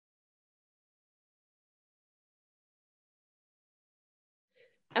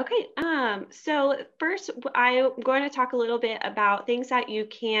Okay, so first I'm going to talk a little bit about things that you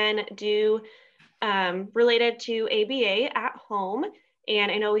can do related to ABA at home. And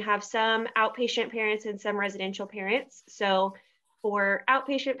I know we have some outpatient parents and some residential parents. So for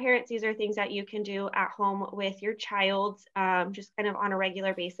outpatient parents, these are things that you can do at home with your child, just kind of on a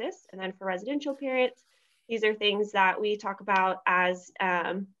regular basis. And then for residential parents, these are things that we talk about as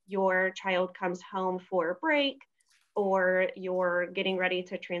your child comes home for a break, or you're getting ready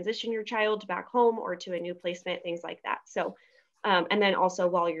to transition your child back home or to a new placement, things like that. So, and then also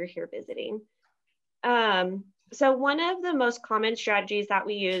while you're here visiting. So one of the most common strategies that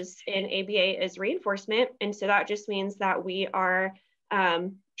we use in ABA is reinforcement. And so that just means that we are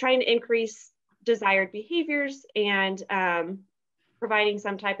trying to increase desired behaviors and providing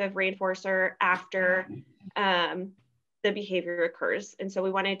some type of reinforcer after the behavior occurs. And so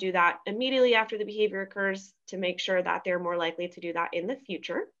we want to do that immediately after the behavior occurs to make sure that they're more likely to do that in the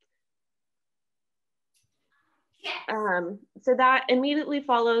future. So that immediately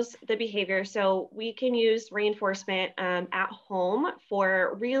follows the behavior. So we can use reinforcement at home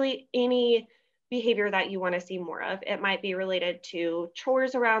for really any behavior that you want to see more of. It might be related to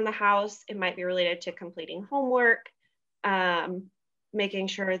chores around the house. It might be related to completing homework, making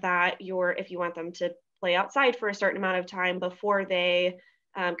sure that if you want them to play outside for a certain amount of time before they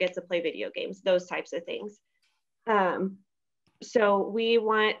get to play video games, those types of things. So we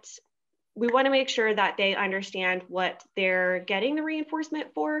want to make sure that they understand what they're getting the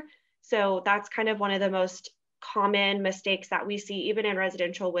reinforcement for. So that's kind of one of the most common mistakes that we see even in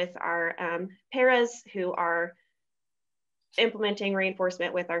residential with our paras who are implementing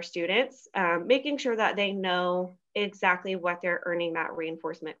reinforcement with our students, making sure that they know exactly what they're earning that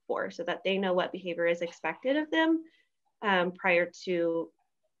reinforcement for, so that they know what behavior is expected of them prior to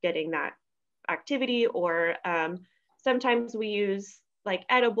getting that activity. Or sometimes we use like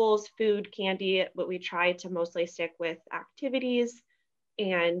edibles, food, candy, but we try to mostly stick with activities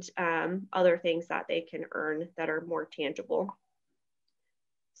and other things that they can earn that are more tangible.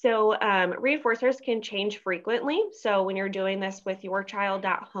 So reinforcers can change frequently. So when you're doing this with your child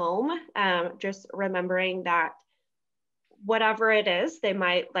at home, just remembering that whatever it is, they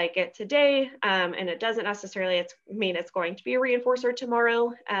might like it today, and it doesn't necessarily mean it's going to be a reinforcer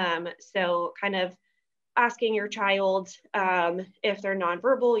tomorrow. So kind of asking your child if they're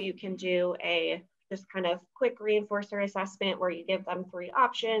nonverbal, you can do a just kind of quick reinforcer assessment where you give them 3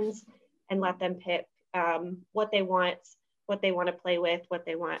 options and let them pick what they want to play with, what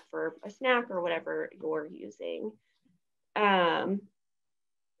they want for a snack or whatever you're using.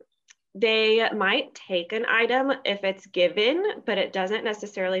 They might take an item if it's given, but it doesn't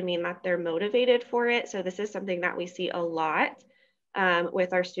necessarily mean that they're motivated for it. So this is something that we see a lot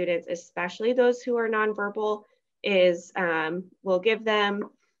with our students, especially those who are nonverbal, is we'll give them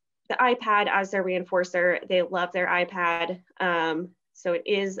the iPad as their reinforcer. They love their iPad. So it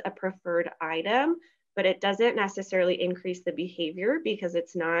is a preferred item, but it doesn't necessarily increase the behavior because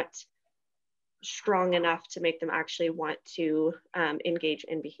it's not strong enough to make them actually want to engage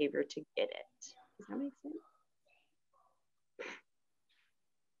in behavior to get it. Does that make sense?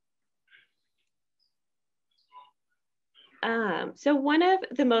 So one of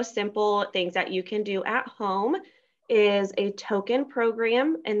the most simple things that you can do at home is a token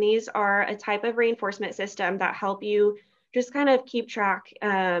program. And these are a type of reinforcement system that help you just kind of keep track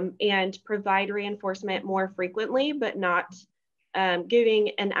and provide reinforcement more frequently, but not giving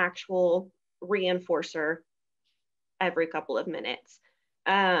an actual reinforcer every couple of minutes.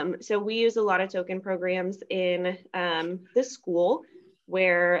 So we use a lot of token programs in the school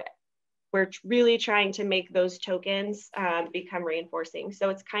where we're really trying to make those tokens become reinforcing. So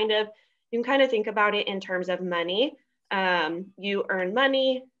it's kind of, you can kind of think about it in terms of money. You earn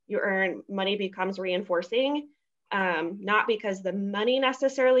money becomes reinforcing, not because the money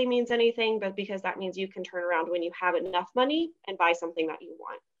necessarily means anything, but because that means you can turn around when you have enough money and buy something that you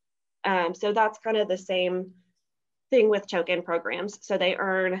want. So that's kind of the same thing with token programs. So they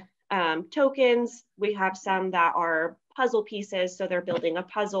earn tokens. We have some that are puzzle pieces. So they're building a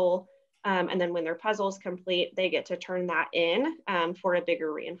puzzle. And then when their puzzle is complete, they get to turn that in for a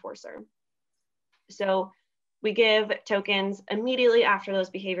bigger reinforcer. So we give tokens immediately after those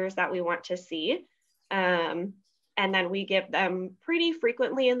behaviors that we want to see. And then we give them pretty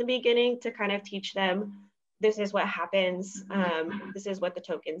frequently in the beginning to kind of teach them this is what happens. This is what the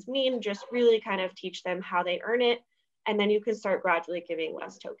tokens mean. Just really kind of teach them how they earn it. And then you can start gradually giving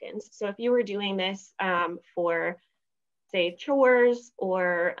less tokens. So if you were doing this for, say, chores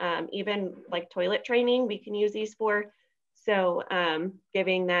or even like toilet training, we can use these for. So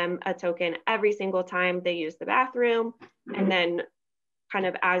giving them a token every single time they use the bathroom, and then kind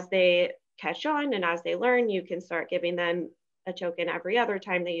of as they catch on and as they learn, you can start giving them a token every other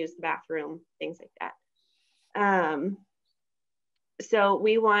time they use the bathroom, things like that. So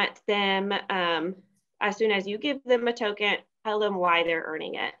we want them, as soon as you give them a token, tell them why they're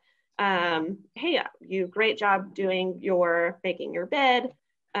earning it. Hey, you great job making your bed.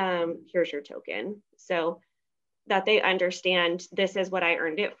 Here's your token. So that they understand this is what I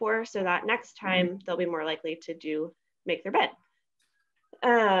earned it for, so that next time they'll be more likely to make their bed.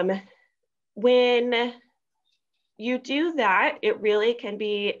 When you do that, it really can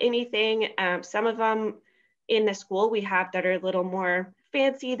be anything. Some of them in the school we have that are a little more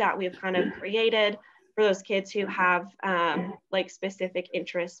fancy that we've kind of created for those kids who have like specific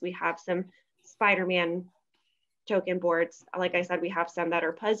interests. We have some Spider-Man token boards. Like I said, we have some that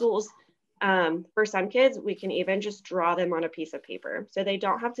are puzzles. For some kids, we can even just draw them on a piece of paper. So they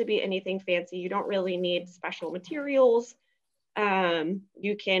don't have to be anything fancy. You don't really need special materials.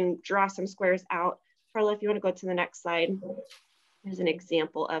 You can draw some squares out. Carla, if you want to go to the next slide, here's an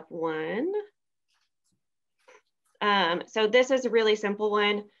example of one. So this is a really simple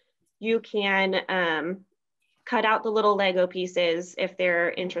one. You can cut out the little Lego pieces if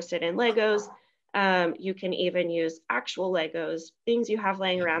they're interested in Legos. You can even use actual Legos, things you have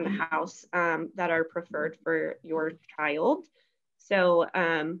laying around the house that are preferred for your child. So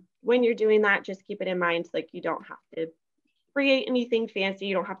when you're doing that, just keep it in mind, like you don't have to create anything fancy.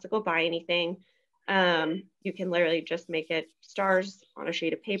 You don't have to go buy anything. You can literally just make it stars on a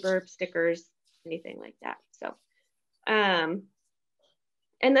sheet of paper, stickers, anything like that. So,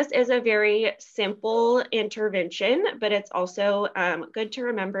 and this is a very simple intervention, but it's also good to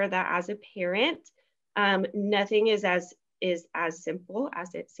remember that as a parent, nothing is as simple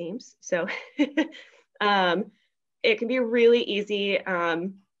as it seems. So it can be really easy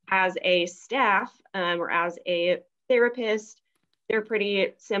as a staff or as a therapist. They're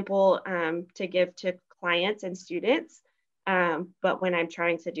pretty simple to give to clients and students. But when I'm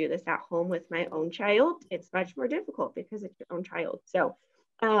trying to do this at home with my own child, it's much more difficult because it's your own child. So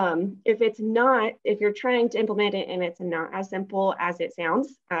if you're trying to implement it and it's not as simple as it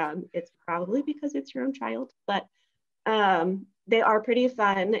sounds, it's probably because it's your own child, but they are pretty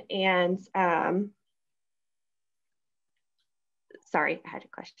fun. And sorry, I had a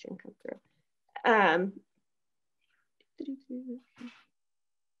question come through.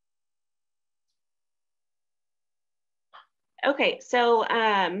 Okay, so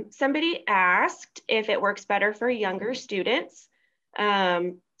somebody asked if it works better for younger students.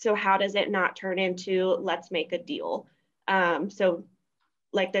 So how does it not turn into let's make a deal? So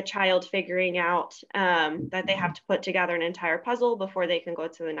like the child figuring out that they have to put together an entire puzzle before they can go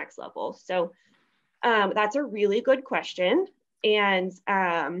to the next level. So that's a really good question. And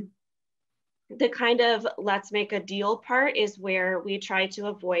the kind of let's make a deal part is where we try to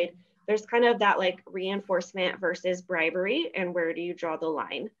avoid, there's kind of that like reinforcement versus bribery, and where do you draw the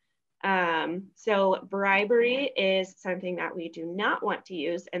line? So bribery is something that we do not want to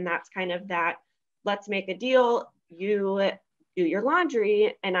use, and that's kind of that let's make a deal, you do your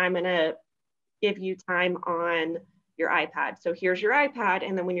laundry and I'm gonna give you time on your iPad. So here's your iPad,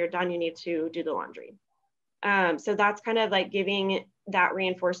 and then when you're done, you need to do the laundry. So that's kind of like giving that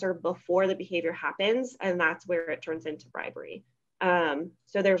reinforcer before the behavior happens, and that's where it turns into bribery.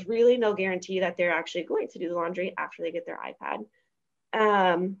 So there's really no guarantee that they're actually going to do the laundry after they get their iPad.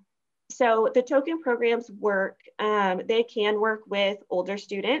 So the token programs work, they can work with older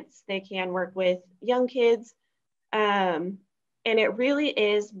students, they can work with young kids, and it really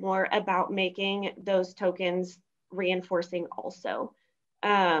is more about making those tokens reinforcing also.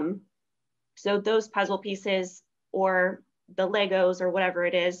 So those puzzle pieces or the Legos or whatever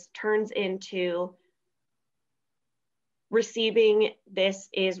it is turns into receiving this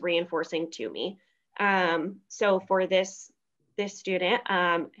is reinforcing to me. So for this student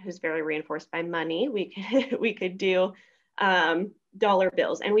who's very reinforced by money, we could do dollar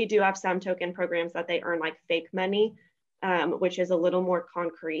bills, and we do have some token programs that they earn like fake money, which is a little more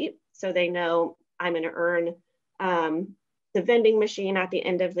concrete. So they know I'm going to earn the vending machine at the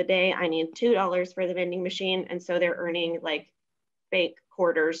end of the day. I need $2 for the vending machine, and so they're earning like fake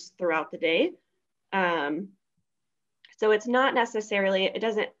quarters throughout the day. So it's not necessarily, it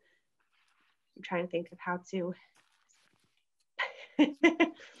doesn't, I'm trying to think of how to.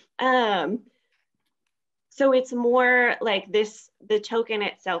 So it's more like this, the token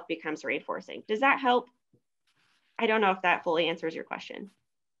itself becomes reinforcing. Does that help? I don't know if that fully answers your question.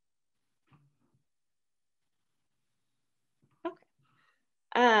 Okay.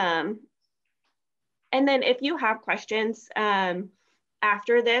 And then if you have questions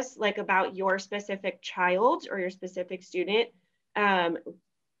after this, like about your specific child or your specific student,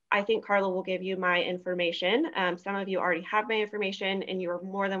 I think Carla will give you my information. Some of you already have my information, and you're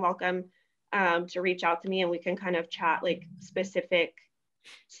more than welcome to reach out to me, and we can kind of chat like specific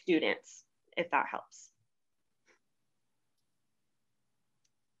students, if that helps.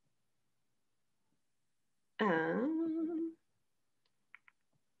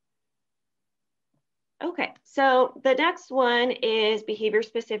 Okay, so the next one is behavior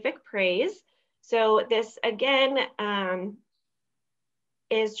specific praise. So this again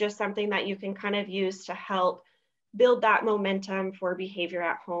is just something that you can kind of use to help build that momentum for behavior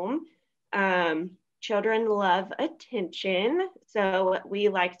at home. Children love attention, so we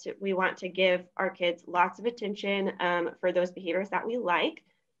want to give our kids lots of attention for those behaviors that we like,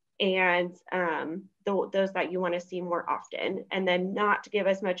 and those that you want to see more often, and then not to give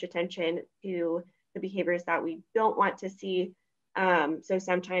as much attention to the behaviors that we don't want to see. So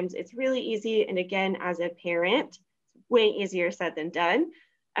sometimes it's really easy, and again, as a parent, way easier said than done.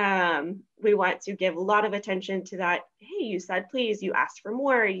 We want to give a lot of attention to that. Hey, you said please, you asked for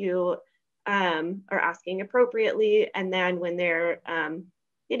more, you are asking appropriately, and then when they're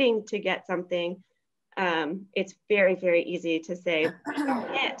hitting to get something, it's very, very easy to say,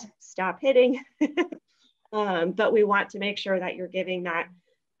 don't hit, stop hitting. But we want to make sure that you're giving that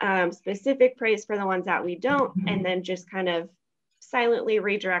specific praise for the ones that we don't, and then just kind of silently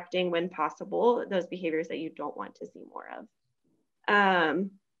redirecting when possible those behaviors that you don't want to see more of.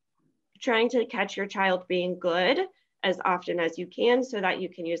 Trying to catch your child being good as often as you can so that you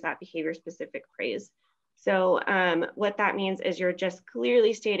can use that behavior specific praise. So what that means is you're just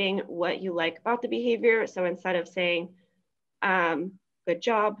clearly stating what you like about the behavior. So instead of saying, good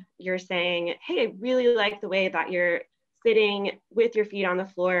job, you're saying, hey, I really like the way that you're sitting with your feet on the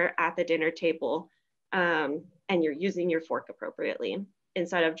floor at the dinner table, and you're using your fork appropriately,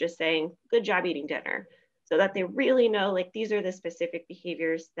 instead of just saying, good job eating dinner. So that they really know, like, these are the specific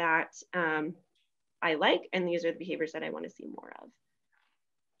behaviors that I like, and these are the behaviors that I want to see more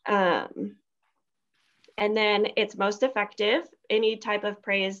of. And then it's most effective. Any type of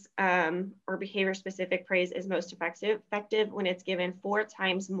praise or behavior specific praise is most effective when it's given 4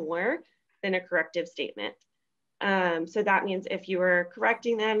 times more than a corrective statement. So that means if you were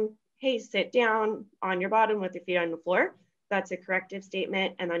correcting them, hey, sit down on your bottom with your feet on the floor, that's a corrective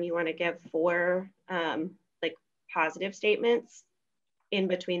statement. And then you want to give 4 like positive statements in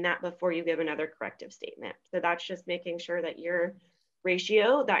between that before you give another corrective statement. So that's just making sure that your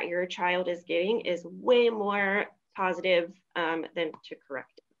ratio that your child is getting is way more positive than to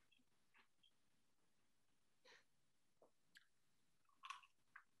corrective.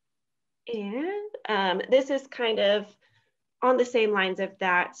 And this is kind of on the same lines of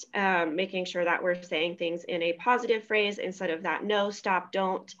that, making sure that we're saying things in a positive phrase instead of that no, stop,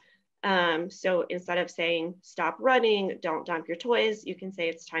 don't. So instead of saying stop running, don't dump your toys, you can say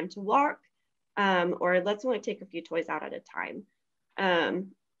it's time to walk, or let's only take a few toys out at a time.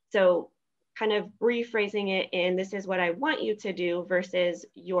 So kind of rephrasing it in, this is what I want you to do versus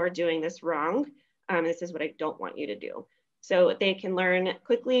you're doing this wrong. This is what I don't want you to do. So they can learn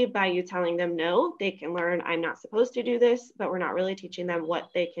quickly by you telling them no. They can learn I'm not supposed to do this, but we're not really teaching them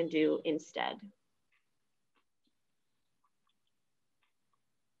what they can do instead.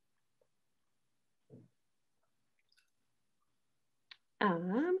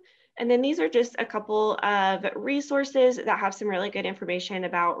 And then these are just a couple of resources that have some really good information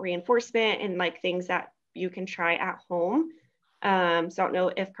about reinforcement and like things that you can try at home. So I don't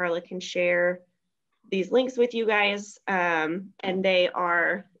know if Carla can share these links with you guys, and they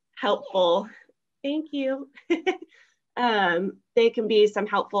are helpful. Thank you. They can be some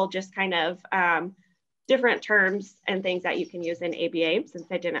helpful, just kind of different terms and things that you can use in ABA. Since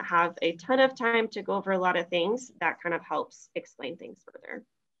I didn't have a ton of time to go over a lot of things, that kind of helps explain things further.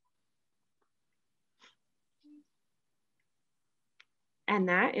 And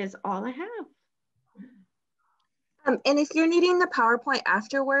that is all I have. And if you're needing the PowerPoint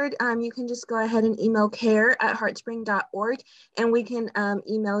afterward, you can just go ahead and email care@heartspring.org, and we can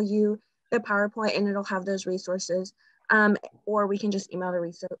email you the PowerPoint and it'll have those resources. Or we can just email the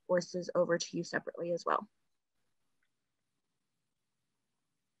resources over to you separately as well.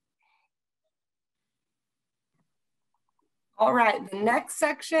 All right, the next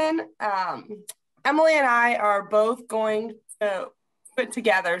section, Emily and I are both going to put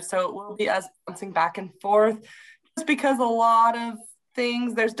together, so it will be us bouncing back and forth, just because a lot of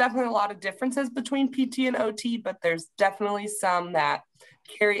things, there's definitely a lot of differences between PT and OT, but there's definitely some that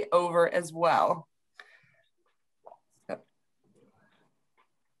carry over as well.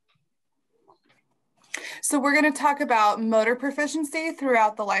 So we're going to talk about motor proficiency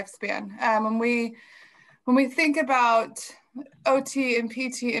throughout the lifespan. When we think about OT and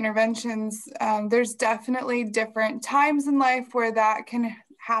PT interventions, there's definitely different times in life where that can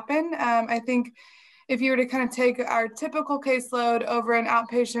happen. I think if you were to kind of take our typical caseload over an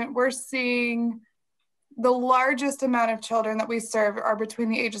outpatient, we're seeing the largest amount of children that we serve are between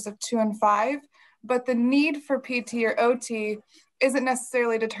the ages of 2 and 5, but the need for PT or OT isn't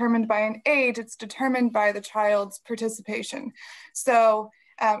necessarily determined by an age, it's determined by the child's participation. So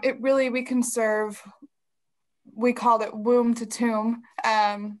it really, we can serve, we called it womb to tomb.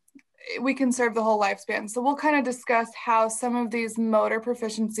 We can serve the whole lifespan. So we'll kind of discuss how some of these motor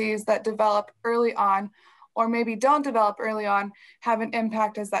proficiencies that develop early on, or maybe don't develop early on, have an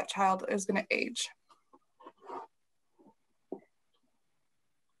impact as that child is going to age.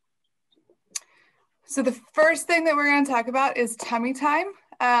 So the first thing that we're going to talk about is tummy time.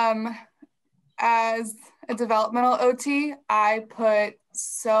 As a developmental OT, I put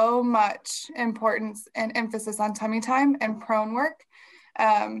so much importance and emphasis on tummy time and prone work.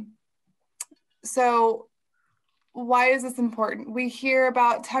 So why is this important? We hear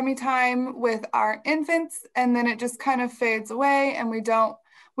about tummy time with our infants, and then it just kind of fades away, and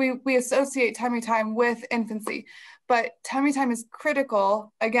we associate tummy time with infancy, but tummy time is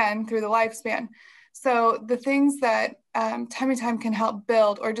critical, again, through the lifespan. So the things that tummy time can help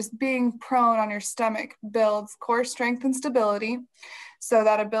build, or just being prone on your stomach, builds core strength and stability. So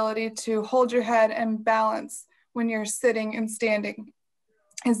that ability to hold your head and balance when you're sitting and standing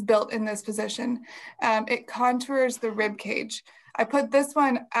is built in this position. It contours the rib cage. I put this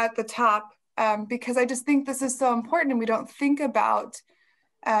one at the top because I just think this is so important, and we don't think about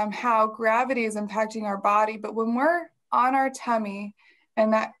how gravity is impacting our body. But when we're on our tummy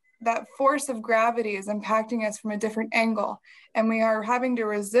and that force of gravity is impacting us from a different angle, and we are having to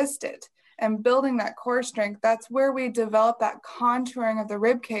resist it and building that core strength, that's where we develop that contouring of the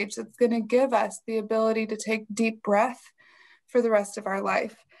rib cage that's going to give us the ability to take deep breath for the rest of our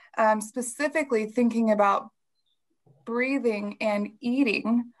life. Specifically thinking about breathing and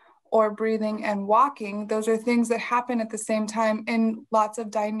eating, or breathing and walking, those are things that happen at the same time in lots of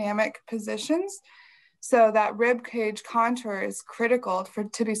dynamic positions. So that rib cage contour is critical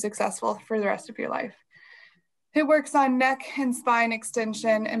to be successful for the rest of your life. It works on neck and spine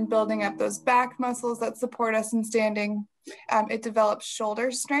extension and building up those back muscles that support us in standing. It develops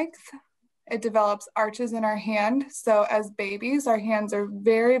shoulder strength. It develops arches in our hand. So as babies, our hands are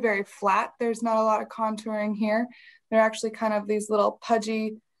very, very flat. There's not a lot of contouring here. They're actually kind of these little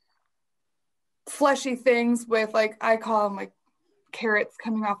pudgy, fleshy things with, like, I call them like carrots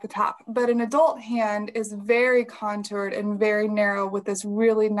coming off the top. But an adult hand is very contoured and very narrow with this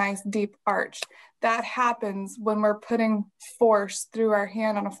really nice deep arch. That happens when we're putting force through our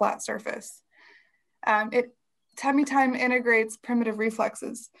hand on a flat surface. Tummy time integrates primitive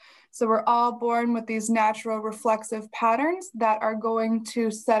reflexes. So we're all born with these natural reflexive patterns that are going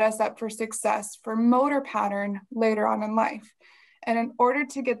to set us up for success for motor pattern later on in life. And in order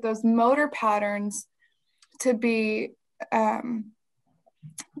to get those motor patterns to be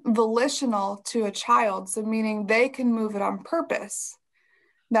volitional to a child, so meaning they can move it on purpose,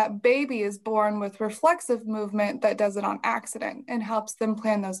 that baby is born with reflexive movement that does it on accident and helps them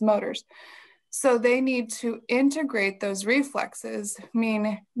plan those motors. So they need to integrate those reflexes,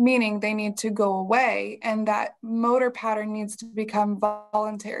 meaning they need to go away, and that motor pattern needs to become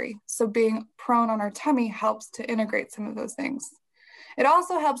voluntary. So being prone on our tummy helps to integrate some of those things. It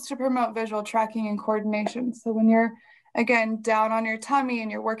also helps to promote visual tracking and coordination. So when you're, again, down on your tummy and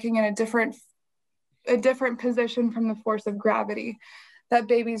you're working in a different position from the force of gravity, that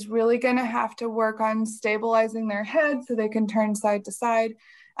baby's really gonna have to work on stabilizing their head so they can turn side to side.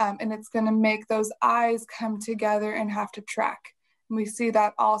 And it's going to make those eyes come together and have to track. And we see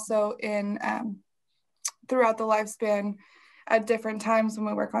that also in throughout the lifespan at different times when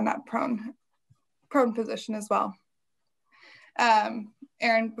we work on that prone position as well.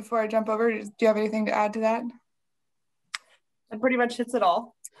 Erin, before I jump over, do you have anything to add to that? That pretty much hits it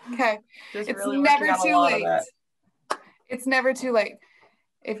all. Okay. Just it's really never too late. It's never too late.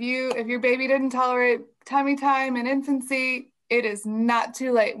 If your baby didn't tolerate tummy time in infancy, it is not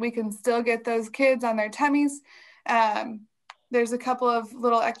too late. We can still get those kids on their tummies. There's a couple of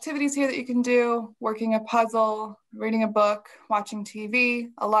little activities here that you can do: working a puzzle, reading a book, watching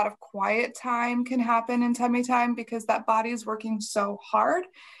TV. A lot of quiet time can happen in tummy time because that body is working so hard.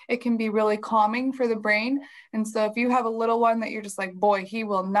 It can be really calming for the brain. And so if you have a little one that you're just like, boy, he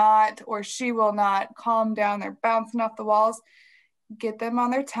will not or she will not calm down, they're bouncing off the walls, get them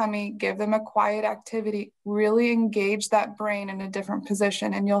on their tummy, give them a quiet activity, really engage that brain in a different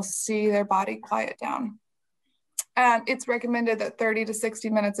position, and you'll see their body quiet down. It's recommended that 30 to 60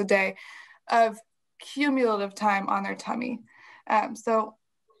 minutes a day of cumulative time on their tummy. So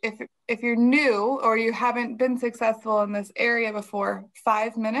if you're new or you haven't been successful in this area before,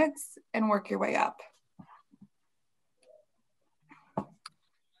 5 minutes and work your way up.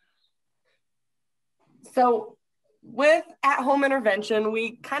 So with at-home intervention,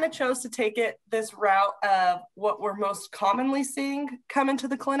 we kind of chose to take it this route of what we're most commonly seeing come into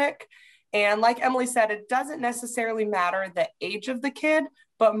the clinic. And like Emily said, it doesn't necessarily matter the age of the kid,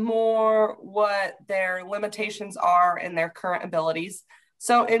 but more what their limitations are and their current abilities.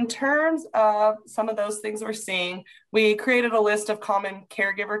 So in terms of some of those things we're seeing, we created a list of common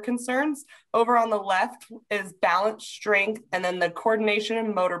caregiver concerns. Over on the left is balance, strength, and then the coordination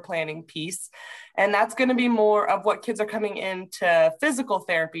and motor planning piece. And that's going to be more of what kids are coming into physical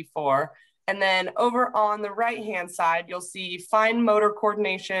therapy for. And then over on the right-hand side, you'll see fine motor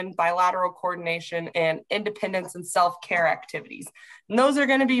coordination, bilateral coordination, and independence and self-care activities. And those are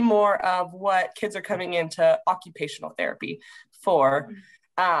going to be more of what kids are coming into occupational therapy for.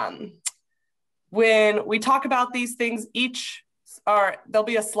 When we talk about these things, there'll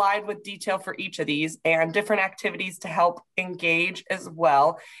be a slide with detail for each of these and different activities to help engage as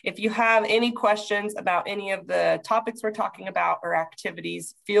well. If you have any questions about any of the topics we're talking about or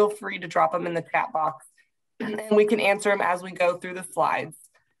activities, feel free to drop them in the chat box and we can answer them as we go through the slides.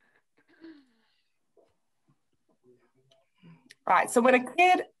 All right, so when a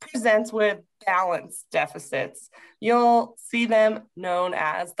kid presents with balance deficits, you'll see them known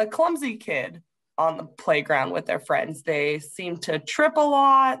as the clumsy kid on the playground with their friends. They seem to trip a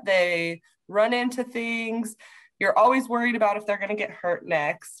lot. They run into things. You're always worried about if they're going to get hurt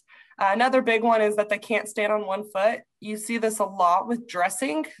next. Another big one is that they can't stand on one foot. You see this a lot with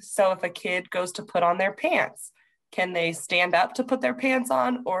dressing. So if a kid goes to put on their pants, can they stand up to put their pants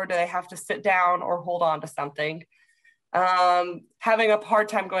on, or do they have to sit down or hold on to something? Having a hard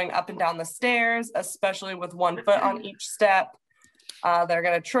time going up and down the stairs, especially with one foot on each step. They're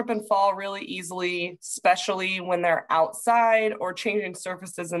going to trip and fall really easily, especially when they're outside or changing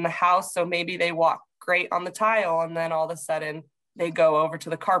surfaces in the house. So maybe they walk great on the tile and then all of a sudden they go over to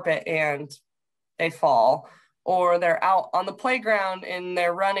the carpet and they fall. Or they're out on the playground and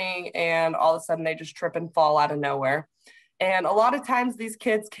they're running and all of a sudden they just trip and fall out of nowhere. And a lot of times these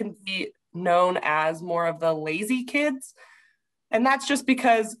kids can be known as more of the lazy kids. And that's just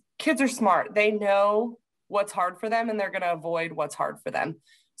because kids are smart. They know what's hard for them and they're going to avoid what's hard for them.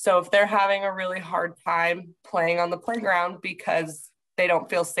 So if they're having a really hard time playing on the playground because they don't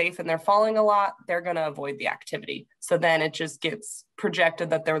feel safe and they're falling a lot, they're going to avoid the activity. So then it just gets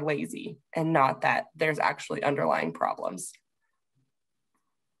projected that they're lazy and not that there's actually underlying problems.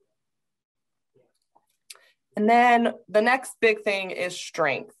 And then the next big thing is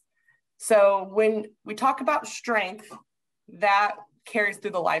strength. So when we talk about strength, that carries through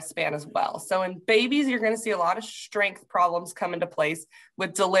the lifespan as well. So in babies, you're going to see a lot of strength problems come into place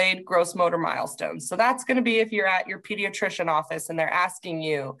with delayed gross motor milestones. So that's going to be if you're at your pediatrician office and they're asking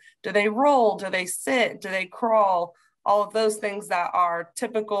you, do they roll? Do they sit? Do they crawl? All of those things that are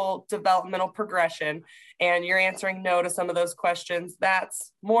typical developmental progression. And you're answering no to some of those questions.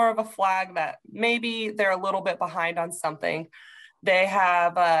 That's more of a flag that maybe they're a little bit behind on something. They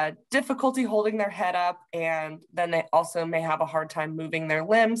have difficulty holding their head up, and then they also may have a hard time moving their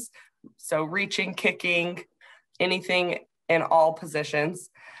limbs. So reaching, kicking, anything in all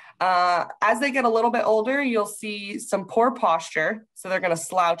positions. As they get a little bit older, you'll see some poor posture. So they're going to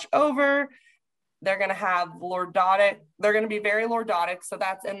slouch over. They're going to have lordotic. They're going to be very lordotic. So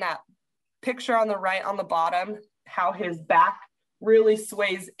that's in that picture on the right on the bottom, how his back really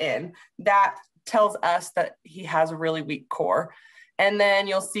sways in. That tells us that he has a really weak core. And then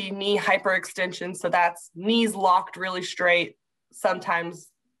you'll see knee hyperextension. So that's knees locked really straight, sometimes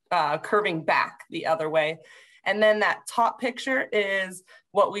curving back the other way. And then that top picture is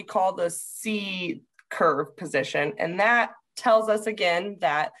what we call the C curve position. And that tells us again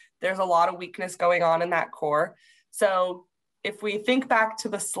that there's a lot of weakness going on in that core. So if we think back to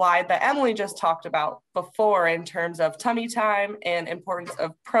the slide that Emily just talked about before in terms of tummy time and importance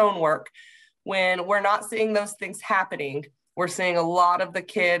of prone work, when we're not seeing those things happening, we're seeing a lot of the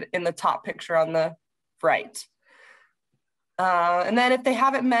kid in the top picture on the right. And then if they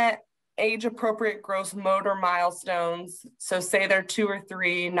haven't met age-appropriate gross motor milestones, so say they're 2 or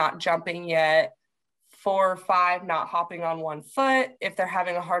 3, not jumping yet, 4 or 5, not hopping on one foot, if they're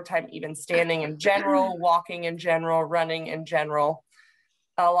having a hard time even standing in general, walking in general, running in general,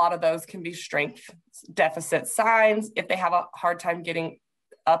 a lot of those can be strength deficit signs. If they have a hard time getting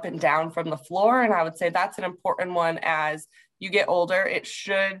up and down from the floor. And I would say that's an important one as you get older. It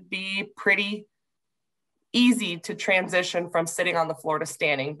should be pretty easy to transition from sitting on the floor to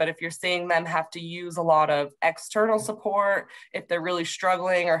standing. But if you're seeing them have to use a lot of external support, if they're really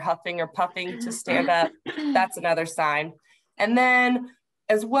struggling or huffing or puffing to stand up, that's another sign. And then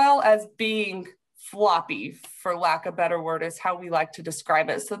as well as being floppy, for lack of a better word, is how we like to describe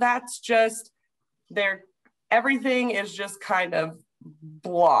it. So that's just everything is just kind of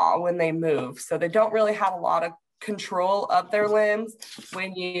blah when they move. So they don't really have a lot of control of their limbs.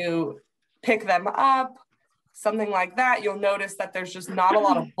 When you pick them up, something like that, you'll notice that there's just not a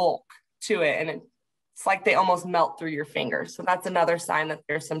lot of bulk to it. And it's like they almost melt through your fingers. So that's another sign that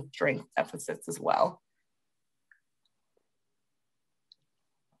there's some strength deficits as well.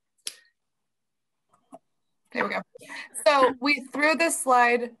 There we go. So we threw this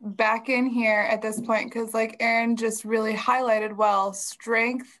slide back in here at this point because, like Erin just really highlighted well,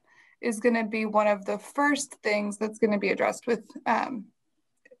 strength is going to be one of the first things that's going to be addressed with,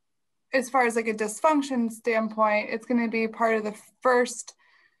 as far as like a dysfunction standpoint, it's going to be part of the first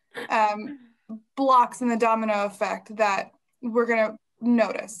blocks in the domino effect that we're going to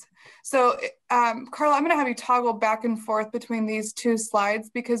notice. So Carla, I'm going to have you toggle back and forth between these two slides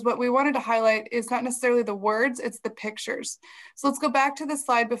because what we wanted to highlight is not necessarily the words, it's the pictures. So let's go back to the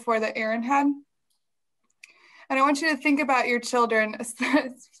slide before that Erin had. And I want you to think about your children. It's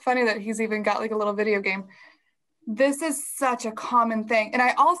funny that he's even got like a little video game. This is such a common thing. And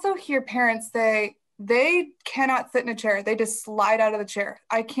I also hear parents say they cannot sit in a chair. They just slide out of the chair.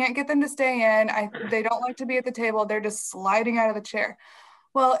 I can't get them to stay in. They don't like to be at the table. They're just sliding out of the chair.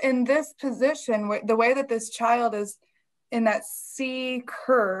 Well, in this position, the way that this child is in that C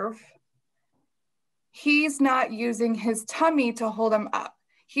curve, he's not using his tummy to hold him up.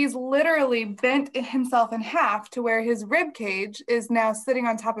 He's literally bent himself in half to where his rib cage is now sitting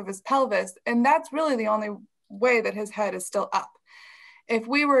on top of his pelvis. And that's really the only way that his head is still up. If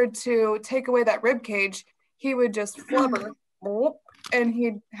we were to take away that rib cage, he would just flubber and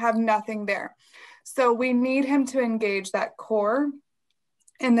he'd have nothing there. So we need him to engage that core,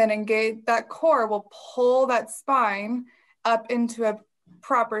 and then engage that core will pull that spine up into a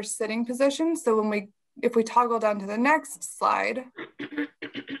proper sitting position. So if we toggle down to the next slide,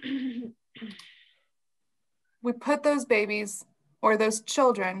 we put those babies or those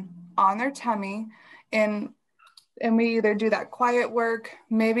children on their tummy and we either do that quiet work,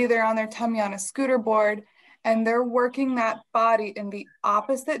 maybe they're on their tummy on a scooter board, and they're working that body in the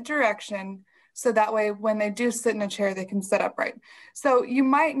opposite direction. So that way, when they do sit in a chair, they can sit upright. So you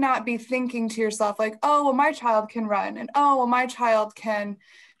might not be thinking to yourself like, oh, well, my child can run. And oh, well, my child can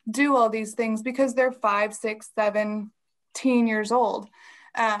do all these things because they're 5, 6, 17 years old.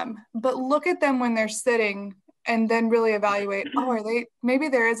 But look at them when they're sitting and then really evaluate, maybe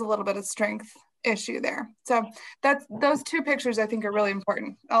there is a little bit of strength issue there. So those two pictures I think are really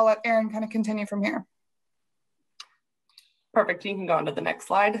important. I'll let Erin kind of continue from here. Perfect. You can go on to the next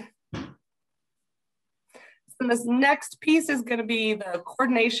slide. And this next piece is going to be the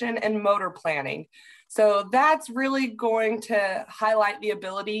coordination and motor planning. So that's really going to highlight the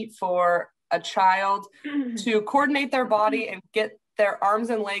ability for a child to coordinate their body and get their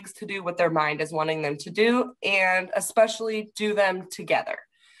arms and legs to do what their mind is wanting them to do, and especially do them together.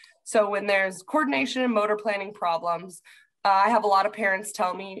 So when there's coordination and motor planning problems, I have a lot of parents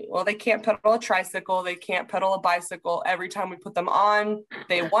tell me, well, they can't pedal a tricycle, they can't pedal a bicycle. Every time we put them on,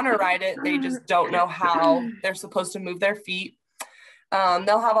 they want to ride it, they just don't know how they're supposed to move their feet.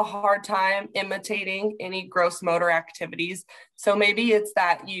 They'll have a hard time imitating any gross motor activities. So maybe it's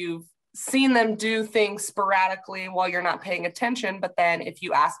that you've seen them do things sporadically while you're not paying attention, but then if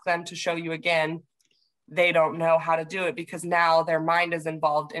you ask them to show you again, they don't know how to do it because now their mind is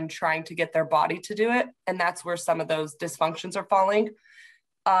involved in trying to get their body to do it. And that's where some of those dysfunctions are falling.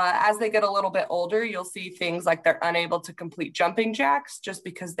 As they get a little bit older, you'll see things like they're unable to complete jumping jacks just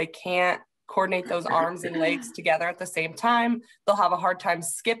because they can't coordinate those arms and legs together at the same time. They'll have a hard time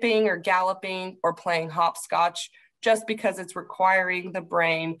skipping or galloping or playing hopscotch just because it's requiring the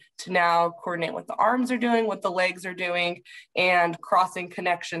brain to now coordinate what the arms are doing, what the legs are doing, and crossing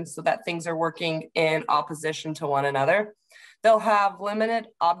connections so that things are working in opposition to one another. They'll have limited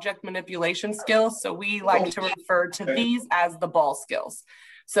object manipulation skills. So we like to refer to these as the ball skills.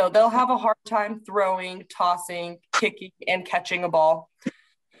 So they'll have a hard time throwing, tossing, kicking, and catching a ball.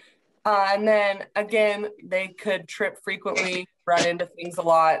 And then again, they could trip frequently, run into things a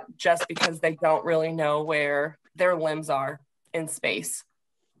lot just because they don't really know where their limbs are in space.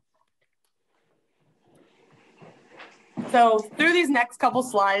 So through these next couple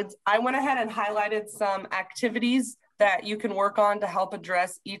slides, I went ahead and highlighted some activities that you can work on to help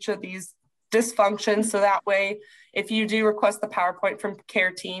address each of these dysfunctions. So that way, if you do request the PowerPoint from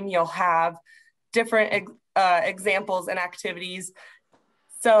Care Team, you'll have different examples and activities.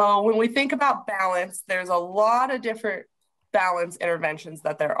 So when we think about balance, there's a lot of different balance interventions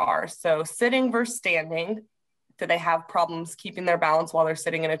that there are. So sitting versus standing. Do they have problems keeping their balance while they're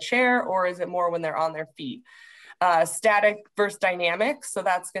sitting in a chair, or is it more when they're on their feet? Static versus dynamic. So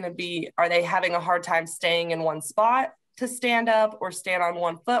that's going to be, are they having a hard time staying in one spot to stand up, or stand on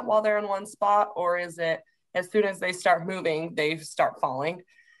one foot while they're in one spot? Or is it as soon as they start moving, they start falling?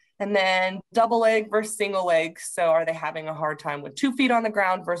 And then double leg versus single leg. So are they having a hard time with 2 feet on the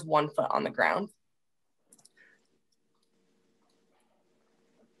ground versus 1 foot on the ground?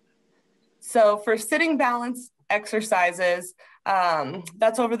 So for sitting balance exercises,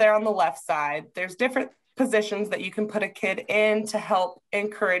 that's over there on the left side. There's different positions that you can put a kid in to help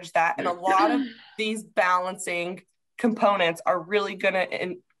encourage that. And a lot of these balancing components are really going to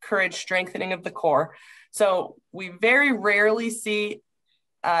encourage strengthening of the core. So we very rarely see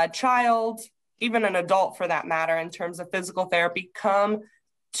a child, even an adult for that matter, in terms of physical therapy, come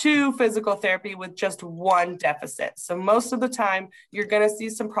to physical therapy with just one deficit. So most of the time, you're going to see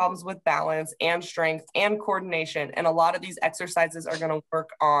some problems with balance and strength and coordination. And a lot of these exercises are going to work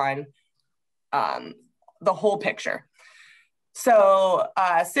on the whole picture. So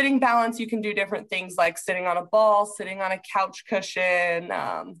sitting balance, you can do different things like sitting on a ball, sitting on a couch cushion,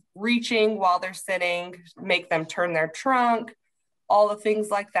 reaching while they're sitting, make them turn their trunk, all the things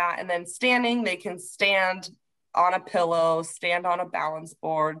like that. And then standing, they can stand on a pillow, stand on a balance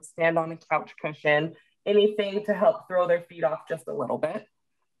board, stand on a couch cushion, anything to help throw their feet off just a little bit.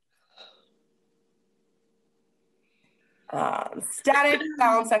 Static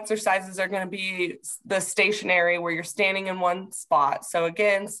balance exercises are going to be the stationary, where you're standing in one spot. So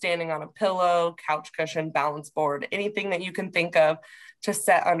again, standing on a pillow, couch cushion, balance board, anything that you can think of to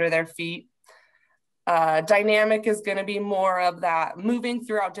set under their feet. Dynamic is going to be more of that moving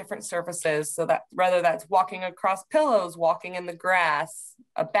throughout different surfaces. So that whether that's walking across pillows, walking in the grass,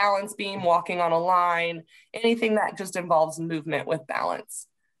 a balance beam, walking on a line, anything that just involves movement with balance.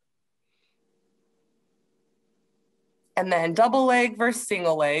 And then double leg versus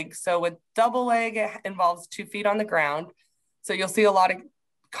single leg. So with double leg, it involves 2 feet on the ground. So you'll see a lot of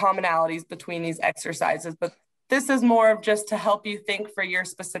commonalities between these exercises, but this is more of just to help you think for your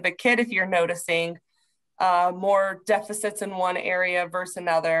specific kid. If you're noticing more deficits in one area versus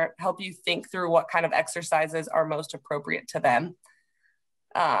another, help you think through what kind of exercises are most appropriate to them.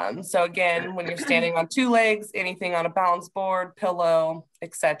 So again, when you're standing on 2 legs, anything on a balance board, pillow,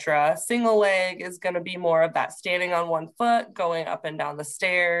 etc. Single leg is going to be more of that standing on 1 foot, going up and down the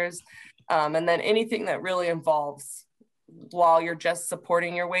stairs, and then anything that really involves while you're just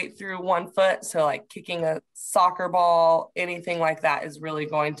supporting your weight through 1 foot. So like kicking a soccer ball, anything like that is really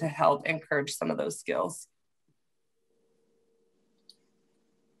going to help encourage some of those skills.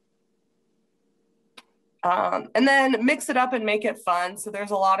 And then mix it up and make it fun. So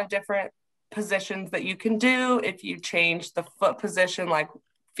there's a lot of different positions that you can do. If you change the foot position, like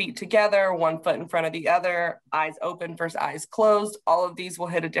feet together, 1 foot in front of the other, eyes open versus eyes closed, all of these will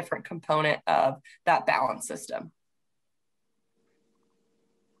hit a different component of that balance system.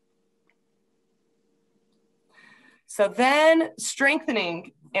 So then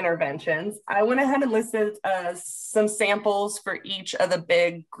strengthening interventions, I went ahead and listed some samples for each of the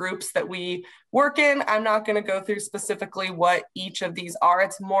big groups that we work in. I'm not going to go through specifically what each of these are.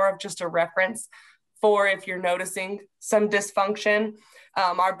 It's more of just a reference for if you're noticing some dysfunction.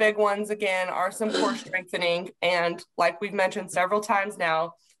 Our big ones, again, are some core strengthening. And like we've mentioned several times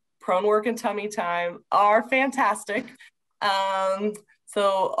now, prone work and tummy time are fantastic.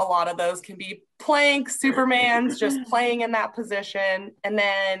 So a lot of those can be planks, Supermans, just playing in that position, and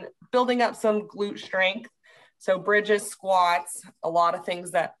then building up some glute strength. So bridges, squats, a lot of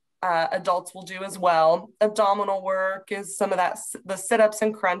things that adults will do as well. Abdominal work is some of that, the sit-ups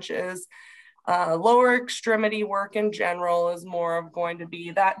and crunches. Lower extremity work in general is more of going to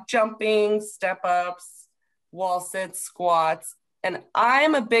be that jumping, step-ups, wall sits, squats. And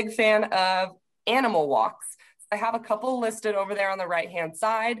I'm a big fan of animal walks. I have a couple listed over there on the right-hand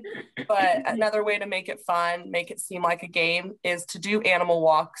side, but another way to make it fun, make it seem like a game, is to do animal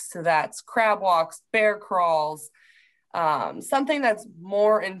walks. So that's crab walks, bear crawls, something that's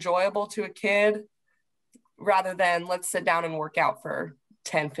more enjoyable to a kid rather than let's sit down and work out for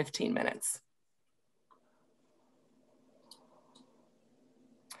 10, 15 minutes.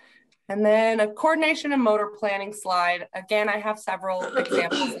 And then a coordination and motor planning slide. Again, I have several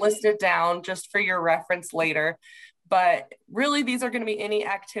examples listed down just for your reference later, but really these are going to be any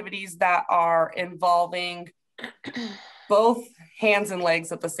activities that are involving both hands and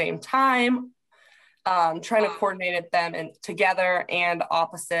legs at the same time, trying to coordinate them together and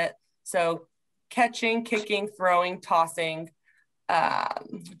opposite. So catching, kicking, throwing, tossing,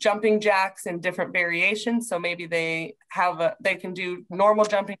 jumping jacks in different variations. So maybe they can do normal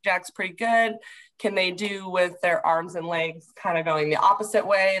jumping jacks pretty good. Can they do with their arms and legs kind of going the opposite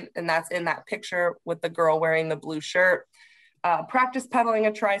way? And that's in that picture with the girl wearing the blue shirt. Practice pedaling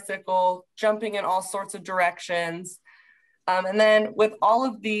a tricycle, jumping in all sorts of directions. And then with all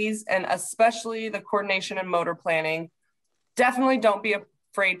of these, and especially the coordination and motor planning, definitely don't be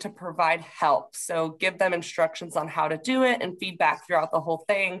afraid to provide help. So give them instructions on how to do it and feedback throughout the whole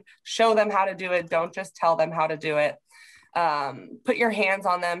thing. Show them how to do it. Don't just tell them how to do it. Put your hands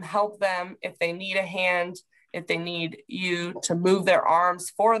on them, help them if they need a hand, if they need you to move their arms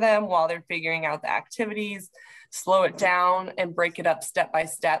for them while they're figuring out the activities. Slow it down and break it up step by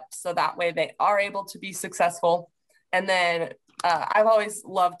step, so that way they are able to be successful. And then I've always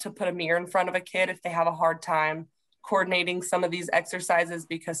loved to put a mirror in front of a kid if they have a hard time coordinating some of these exercises,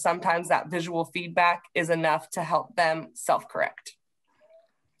 because sometimes that visual feedback is enough to help them self-correct.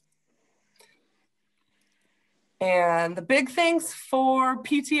 And the big things for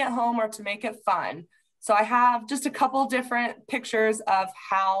PT at home are to make it fun. So I have just a couple different pictures of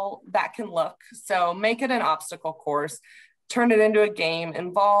how that can look. So make it an obstacle course, turn it into a game,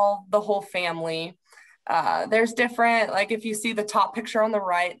 involve the whole family. There's different, like if you see the top picture on the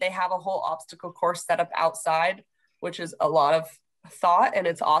right, they have a whole obstacle course set up outside, which is a lot of thought, and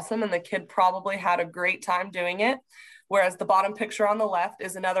it's awesome. And the kid probably had a great time doing it. Whereas the bottom picture on the left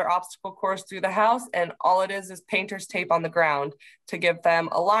is another obstacle course through the house, and all it is painter's tape on the ground to give them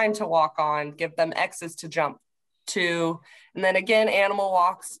a line to walk on, give them X's to jump to. And then again, animal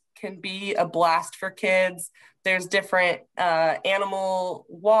walks can be a blast for kids. There's different animal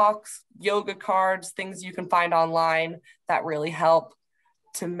walks, yoga cards, things you can find online that really help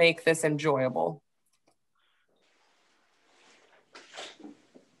to make this enjoyable.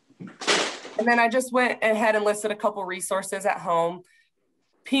 And then I just went ahead and listed a couple resources at home.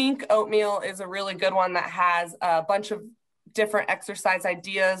 Pink Oatmeal is a really good one that has a bunch of different exercise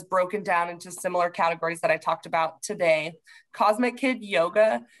ideas broken down into similar categories that I talked about today. Cosmic Kid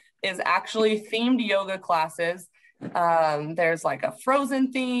Yoga is actually themed yoga classes. There's like a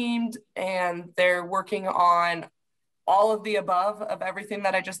Frozen themed, and they're working on all of the above of everything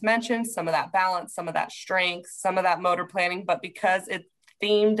that I just mentioned, some of that balance, some of that strength, some of that motor planning, but because it's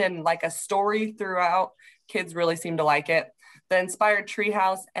themed and like a story throughout, kids really seem to like it. The Inspired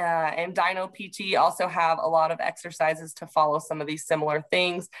Treehouse and Dino PT also have a lot of exercises to follow some of these similar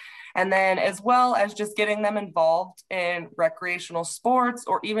things. And then as well as just getting them involved in recreational sports,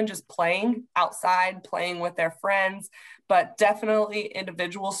 or even just playing outside, playing with their friends. But definitely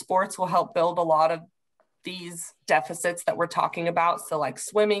individual sports will help build a lot of these deficits that we're talking about. So like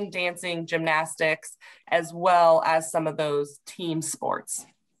swimming, dancing, gymnastics, as well as some of those team sports.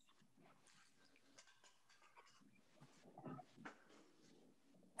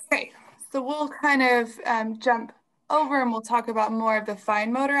 Okay, so we'll kind of jump over and we'll talk about more of the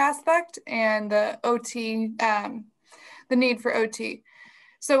fine motor aspect and the OT, the need for OT.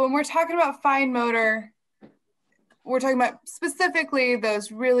 So when we're talking about fine motor, we're talking about specifically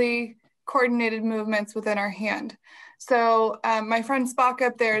those really coordinated movements within our hand. So my friend Spock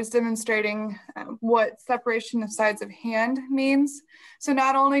up there is demonstrating what separation of sides of hand means. So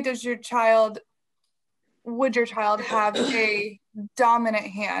not only does would your child have a dominant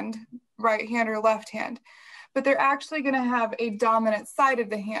hand, right hand or left hand, but they're actually going to have a dominant side of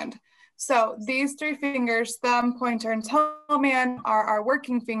the hand. So these three fingers, thumb, pointer, and toe man, are our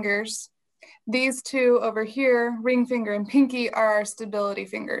working fingers. These two over here, ring finger and pinky, are our stability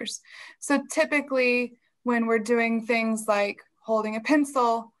fingers. So typically when we're doing things like holding a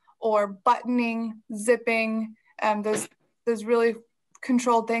pencil or buttoning, zipping, those really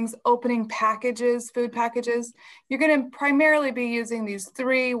controlled things, opening packages, food packages, you're going to primarily be using these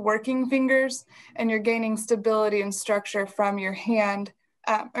three working fingers, and you're gaining stability and structure from your hand,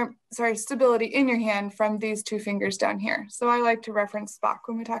 stability in your hand from these two fingers down here. So I like to reference Spock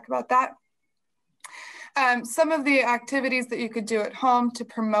when we talk about that. Some of the activities that you could do at home to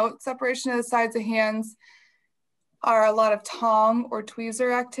promote separation of the sides of hands are a lot of tong or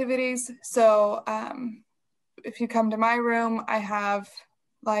tweezer activities. So if you come to my room, I have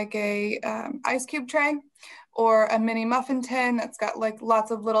like a ice cube tray or a mini muffin tin that's got like lots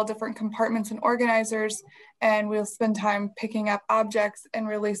of little different compartments and organizers, and we'll spend time picking up objects and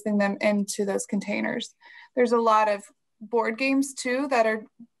releasing them into those containers. There's a lot of board games too that are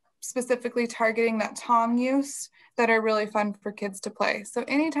specifically targeting that tong use that are really fun for kids to play. So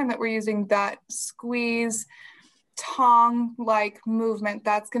anytime that we're using that squeeze, tongue-like movement,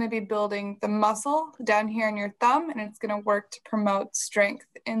 that's going to be building the muscle down here in your thumb, and it's going to work to promote strength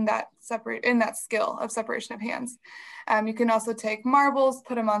in that skill of separation of hands. You can also take marbles,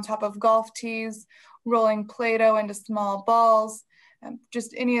 put them on top of golf tees, rolling Play-Doh into small balls,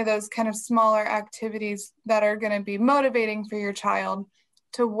 just any of those kind of smaller activities that are going to be motivating for your child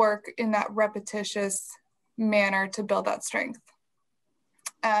to work in that repetitious manner to build that strength.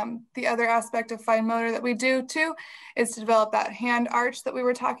 The other aspect of fine motor that we do too is to develop that hand arch that we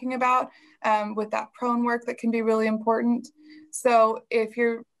were talking about with that prone work that can be really important. So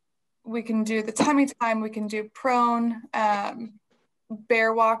we can do the tummy time, we can do prone,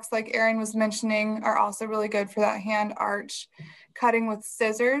 bear walks like Erin was mentioning are also really good for that hand arch. Cutting with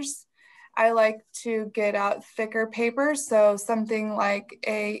scissors, I like to get out thicker paper, so something like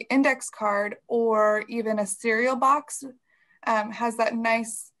a index card or even a cereal box has that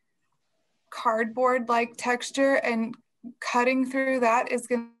nice cardboard-like texture, and cutting through that is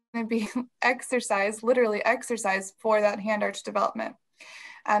going to be exercise, literally exercise for that hand arch development.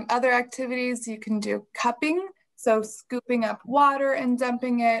 Other activities, you can do cupping, so scooping up water and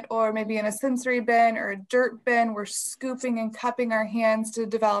dumping it, or maybe in a sensory bin or a dirt bin, we're scooping and cupping our hands to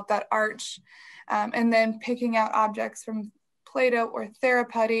develop that arch, and then picking out objects from Play-Doh or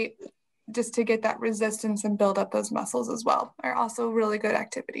Theraputty just to get that resistance and build up those muscles as well, are also really good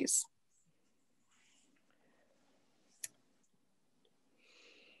activities.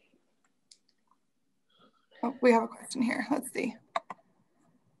 Oh, we have a question here. Let's see.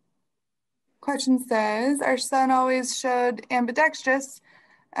 Question says, our son always showed ambidextrous.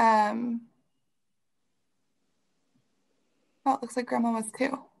 Oh, it looks like grandma was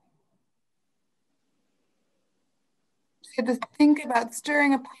too. She had to think about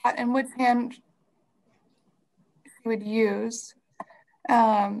stirring a pot and which hand she would use.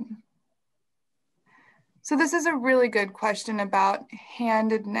 So this is a really good question about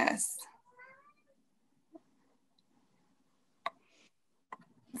handedness.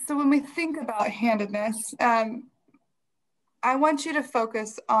 So when we think about handedness, I want you to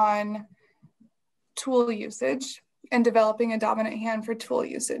focus on tool usage and developing a dominant hand for tool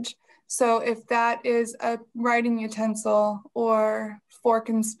usage. So if that is a writing utensil or fork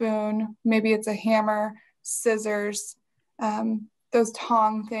and spoon, maybe it's a hammer, scissors, those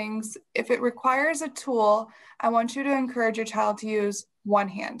tong things. If it requires a tool, I want you to encourage your child to use one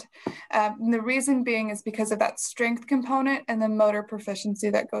hand. And the reason being is because of that strength component and the motor proficiency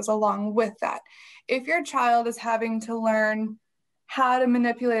that goes along with that. If your child is having to learn how to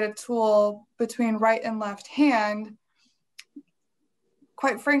manipulate a tool between right and left hand,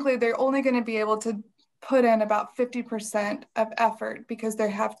 quite frankly, they're only going to be able to put in about 50% of effort because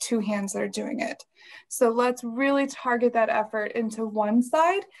they have two hands that are doing it. So let's really target that effort into one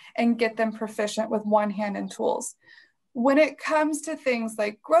side and get them proficient with one hand and tools. When it comes to things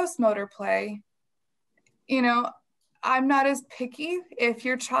like gross motor play, you know, I'm not as picky. If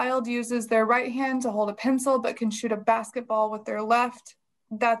your child uses their right hand to hold a pencil but can shoot a basketball with their left,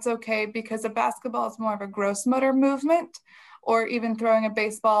 that's okay, because a basketball is more of a gross motor movement, or even throwing a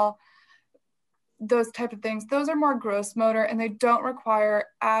baseball, those type of things. Those are more gross motor and they don't require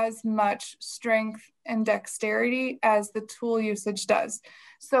as much strength and dexterity as the tool usage does.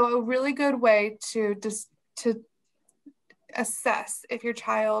 So a really good way to assess if your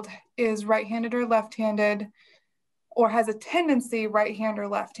child is right-handed or left-handed, or has a tendency right hand or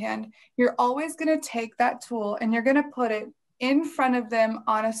left hand, you're always going to take that tool and you're going to put it in front of them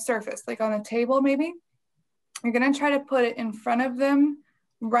on a surface, like on a table maybe. You're going to try to put it in front of them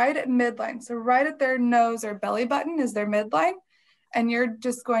right at midline. So right at their nose or belly button is their midline. And you're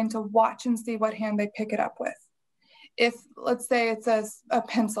just going to watch and see what hand they pick it up with. If, let's say it's a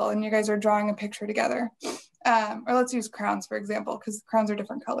pencil and you guys are drawing a picture together, or let's use crowns, for example, because crowns are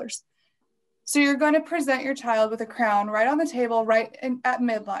different colors. So you're going to present your child with a crown right on the table, right at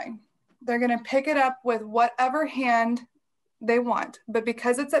midline. They're going to pick it up with whatever hand they want, but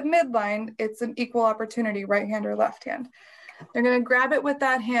because it's at midline, it's an equal opportunity, right hand or left hand. They're going to grab it with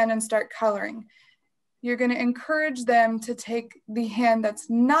that hand and start coloring. You're going to encourage them to take the hand that's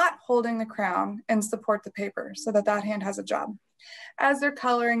not holding the crown and support the paper so that that hand has a job. As they're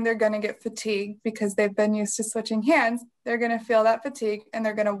coloring, they're going to get fatigued because they've been used to switching hands. They're going to feel that fatigue and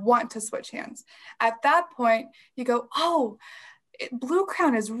they're going to want to switch hands. At that point, you go, oh, blue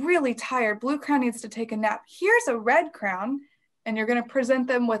crown is really tired. Blue crown needs to take a nap. Here's a red crown. And you're going to present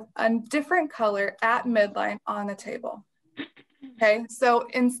them with a different color at midline on the table. Okay, so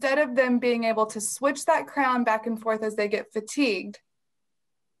instead of them being able to switch that crown back and forth as they get fatigued,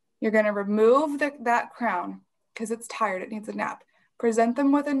 you're going to remove that crown because it's tired, it needs a nap. Present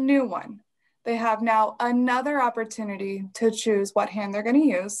them with a new one. They have now another opportunity to choose what hand they're going to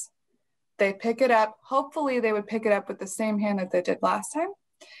use. They pick it up. Hopefully they would pick it up with the same hand that they did last time,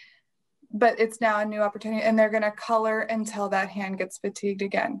 but it's now a new opportunity, and they're going to color until that hand gets fatigued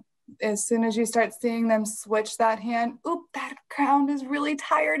again. As soon as you start seeing them switch that hand, oop, that crown is really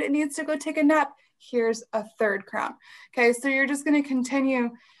tired. It needs to go take a nap. Here's a third crown. Okay, so you're just going to continue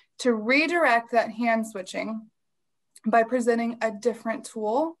to redirect that hand switching by presenting a different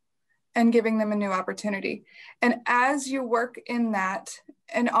tool and giving them a new opportunity. And as you work in that,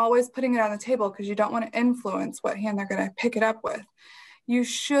 and always putting it on the table, because you don't want to influence what hand they're going to pick it up with, you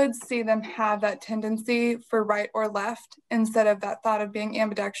should see them have that tendency for right or left instead of that thought of being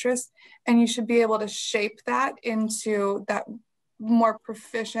ambidextrous. And you should be able to shape that into that more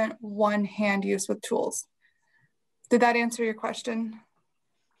proficient one hand use with tools. Did that answer your question?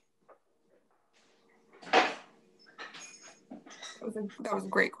 That was a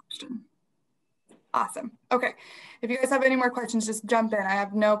great question. Awesome. Okay. If you guys have any more questions, just jump in. I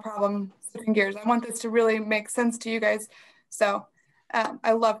have no problem switching gears. I want this to really make sense to you guys. So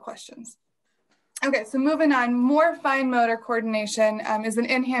I love questions. Okay. So moving on, more fine motor coordination is an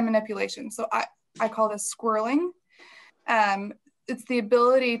in-hand manipulation. So I call this squirreling. It's the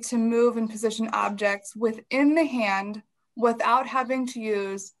ability to move and position objects within the hand without having to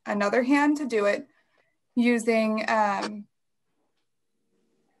use another hand to do it, using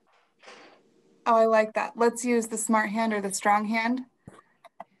oh, I like that. Let's use the smart hand or the strong hand.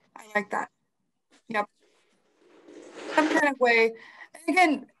 I like that. Yep. Some kind of way.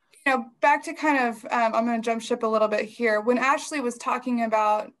 Again, you know, back to kind of, I'm going to jump ship a little bit here. When Ashley was talking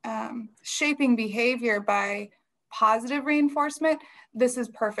about shaping behavior by positive reinforcement, this is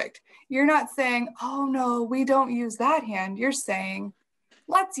perfect. You're not saying, oh no, we don't use that hand. You're saying,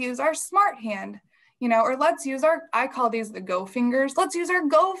 let's use our smart hand, you know, or let's use our, I call these the go fingers. Let's use our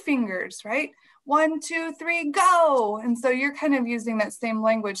go fingers, right? 1, 2, 3, go. And so you're kind of using that same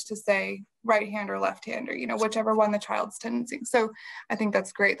language to say right hand or left hand, or, you know, whichever one the child's tendency. So I think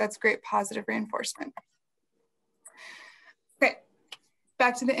that's great. That's great positive reinforcement. Okay,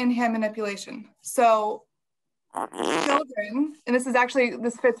 back to the in-hand manipulation. So children, and this is actually,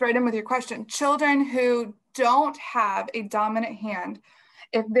 this fits right in with your question, children who don't have a dominant hand,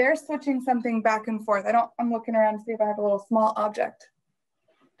 if they're switching something back and forth, I'm looking around to see if I have a little small object.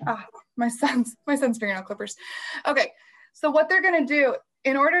 Ah, my son's fingernail clippers. Okay, so what they're gonna do,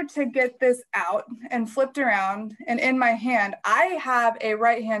 in order to get this out and flipped around and in my hand, I have a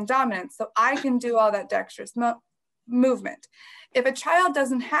right hand dominance, so I can do all that dexterous movement. If a child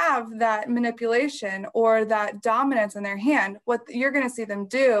doesn't have that manipulation or that dominance in their hand, what you're gonna see them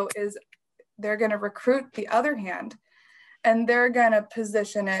do is they're gonna recruit the other hand and they're gonna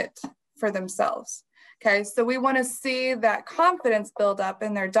position it for themselves. Okay, so we wanna see that confidence build up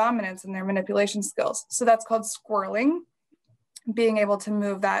in their dominance and their manipulation skills. So that's called squirreling, being able to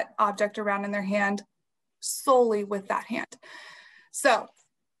move that object around in their hand solely with that hand. So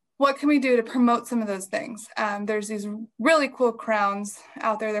what can we do to promote some of those things? There's these really cool crowns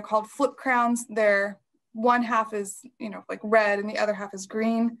out there. They're called flip crowns. They're one half is, you know, like red and the other half is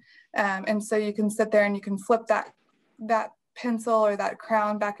green. And so you can sit there and you can flip that pencil or that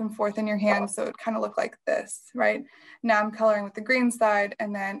crown back and forth in your hand. So it kind of looked like this, right? Now I'm coloring with the green side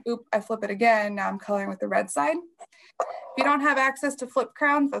and then, oop, I flip it again. Now I'm coloring with the red side. If you don't have access to flip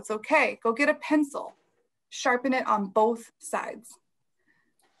crowns, that's okay. Go get a pencil, sharpen it on both sides.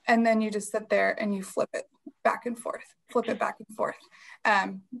 And then you just sit there and you flip it back and forth, flip it back and forth.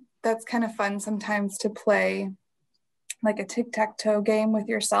 That's kind of fun sometimes to play like a tic-tac-toe game with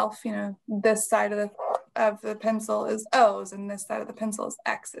yourself. You know, this side of the pencil is O's and this side of the pencil is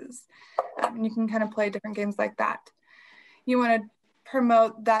X's. And you can kind of play different games like that. You want to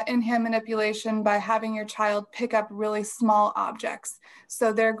promote that in-hand manipulation by having your child pick up really small objects.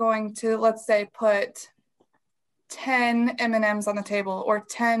 So they're going to, let's say, put 10 M&Ms on the table or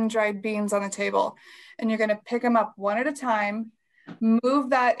 10 dried beans on the table, and you're going to pick them up one at a time, move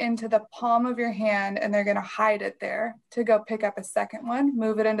that into the palm of your hand, and they're going to hide it there to go pick up a second one,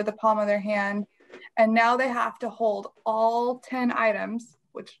 move it into the palm of their hand, and now they have to hold all 10 items,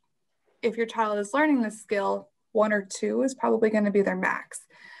 which if your child is learning this skill, 1 or 2 is probably going to be their max.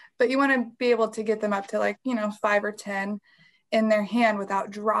 But you want to be able to get them up to, like, you know, 5 or 10 in their hand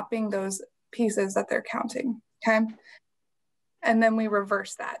without dropping those pieces that they're counting. Okay. And then we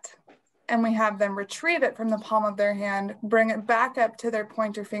reverse that and we have them retrieve it from the palm of their hand, bring it back up to their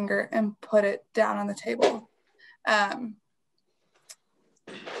pointer finger and put it down on the table.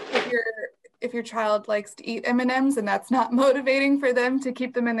 If your child likes to eat M&Ms and that's not motivating for them to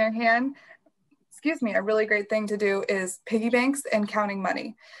keep them in their hand, a really great thing to do is piggy banks and counting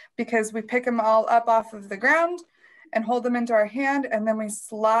money, because we pick them all up off of the ground and hold them into our hand, and then we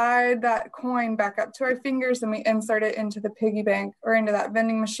slide that coin back up to our fingers and we insert it into the piggy bank or into that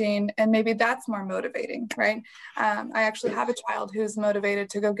vending machine, and maybe that's more motivating, right? I actually have a child who's motivated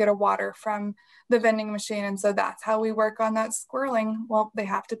to go get a water from the vending machine, and so that's how we work on that squirreling. Well, they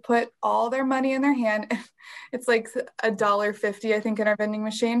have to put all their money in their hand. It's like $1.50, I think, in our vending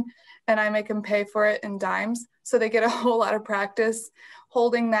machine, and I make them pay for it in dimes, so they get a whole lot of practice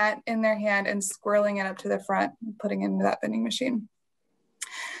holding that in their hand and squirreling it up to the front and putting it into that vending machine.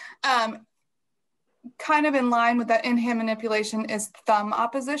 Kind of in line with that in-hand manipulation is thumb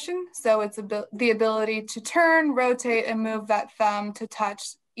opposition. So it's the ability to turn, rotate, and move that thumb to touch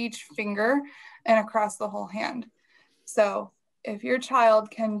each finger and across the whole hand. So if your child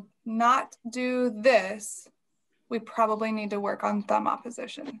can not do this, we probably need to work on thumb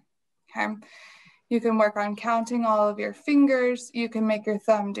opposition, okay? You can work on counting all of your fingers. You can make your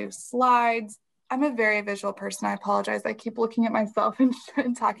thumb do slides. I'm a very visual person. I apologize. I keep looking at myself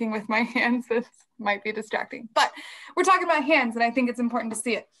and talking with my hands. This might be distracting, but we're talking about hands, and I think it's important to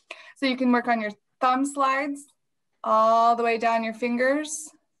see it. So you can work on your thumb slides all the way down your fingers.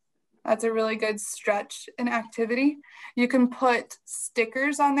 That's a really good stretch and activity. You can put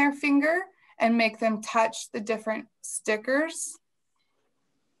stickers on their finger and make them touch the different stickers,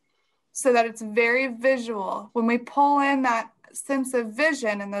 so that it's very visual. When we pull in that sense of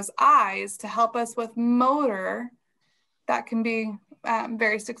vision and those eyes to help us with motor, that can be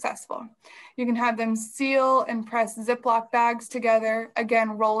very successful. You can have them seal and press Ziploc bags together.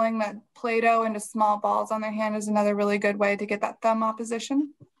 Again, rolling that Play-Doh into small balls on their hand is another really good way to get that thumb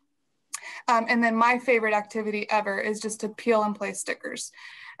opposition. And then my favorite activity ever is just to peel and place stickers.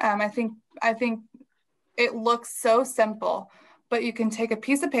 I think it looks so simple, but you can take a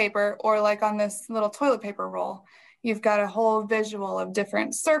piece of paper, or like on this little toilet paper roll, you've got a whole visual of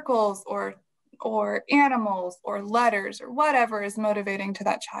different circles or animals or letters or whatever is motivating to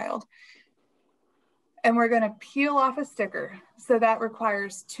that child. And we're going to peel off a sticker. So that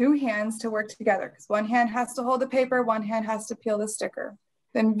requires two hands to work together, because one hand has to hold the paper, one hand has to peel the sticker.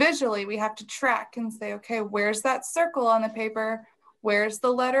 Then visually we have to track and say, okay, where's that circle on the paper? Where's the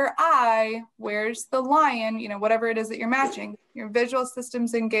letter I? Where's the lion? You know, whatever it is that you're matching. Your visual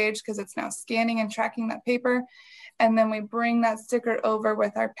system's engaged because it's now scanning and tracking that paper. And then we bring that sticker over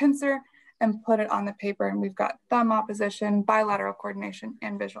with our pincer and put it on the paper. And we've got thumb opposition, bilateral coordination,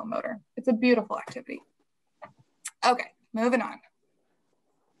 and visual motor. It's a beautiful activity. Okay, moving on.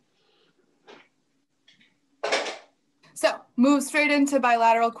 So move straight into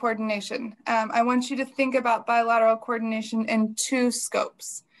bilateral coordination. I want you to think about bilateral coordination in two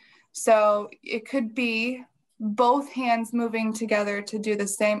scopes. So it could be both hands moving together to do the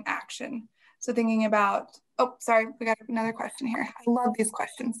same action. So thinking about, oh, sorry, we got another question here. I love these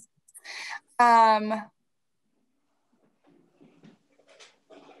questions.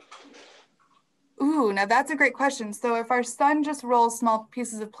 Ooh, now that's a great question. So if our son just rolls small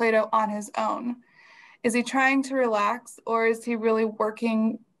pieces of Play-Doh on his own, is he trying to relax, or is he really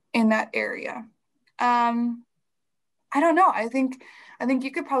working in that area? I don't know. I think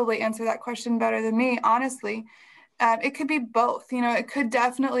you could probably answer that question better than me, honestly. It could be both. You know, it could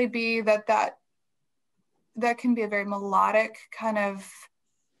definitely be that can be a very melodic, kind of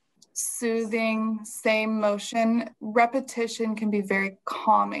soothing, same motion. Repetition can be very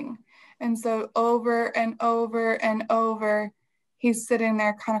calming. And so over and over and over, he's sitting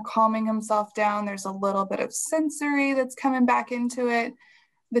there kind of calming himself down. There's a little bit of sensory that's coming back into it.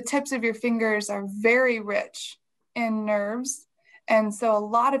 The tips of your fingers are very rich in nerves. And so a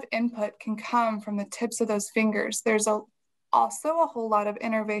lot of input can come from the tips of those fingers. There's also a whole lot of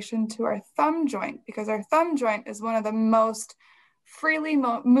innervation to our thumb joint, because our thumb joint is one of the most freely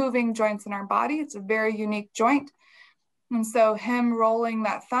moving joints in our body. It's a very unique joint. And so him rolling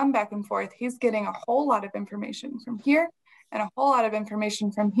that thumb back and forth, he's getting a whole lot of information from here and a whole lot of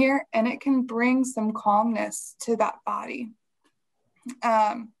information from here, and it can bring some calmness to that body.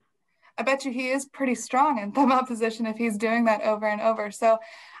 I bet you he is pretty strong in thumb up position if he's doing that over and over. So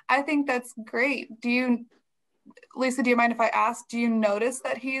I think that's great. Lisa, do you mind if I ask, do you notice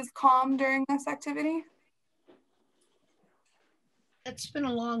that he's calm during this activity? It's been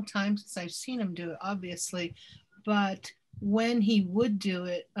a long time since I've seen him do it, obviously, but when he would do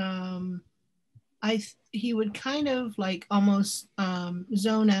it, he would kind of like almost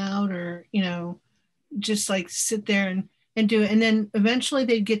zone out, or, you know, just like sit there and and do it. And then eventually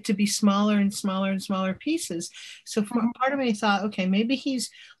they'd get to be smaller and smaller and smaller pieces. So part of me thought, okay, maybe he's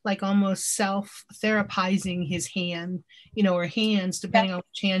like almost self-therapizing his hand, or hands, depending on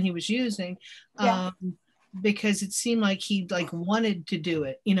which hand he was using. Because it seemed like he like wanted to do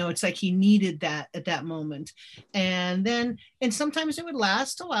it. It's like he needed that at that moment. And sometimes it would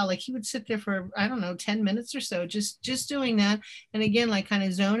last a while. Like he would sit there for, I don't know, 10 minutes or so, just doing that. And again, like kind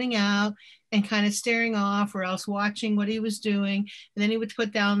of zoning out and kind of staring off, or else watching what he was doing. And then he would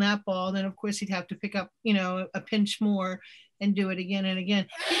put down that ball. Then of course he'd have to pick up, a pinch more and do it again and again.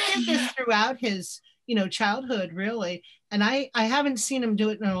 He did this throughout his, childhood, really. And I haven't seen him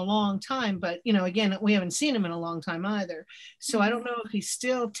do it in a long time, but again, we haven't seen him in a long time either. So I don't know if he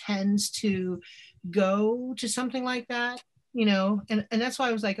still tends to go to something like that, and that's why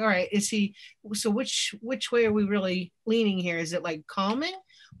I was like, all right, so which way are we really leaning here? Is it like calming,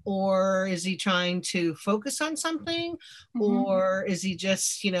 or is he trying to focus on something, or is he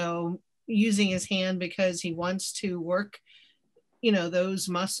just, using his hand because he wants to work, those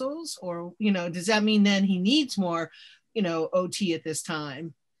muscles, or, does that mean then he needs more, OT at this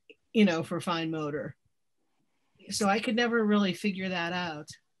time, for fine motor? So I could never really figure that out.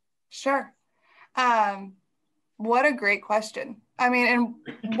 Sure. What a great question. I mean,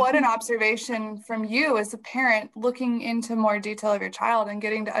 and what an observation from you as a parent, looking into more detail of your child and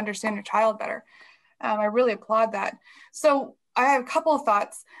getting to understand your child better. I really applaud that. So I have a couple of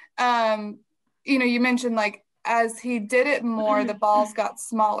thoughts. You mentioned like, as he did it more, the balls got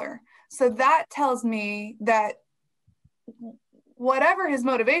smaller. So that tells me that whatever his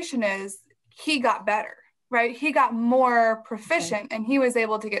motivation is, he got better, right? He got more proficient, and he was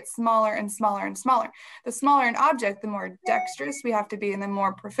able to get smaller and smaller and smaller. The smaller an object, the more dexterous we have to be, and the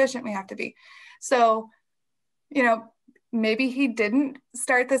more proficient we have to be. So, maybe he didn't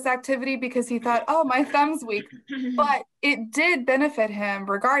start this activity because he thought, oh, my thumb's weak, but it did benefit him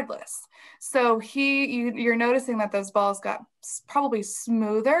regardless. So you're noticing that those balls got probably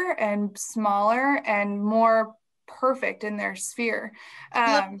smoother and smaller and more perfect in their sphere.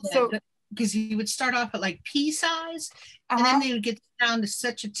 Because he would start off at like pea size, and then they would get down to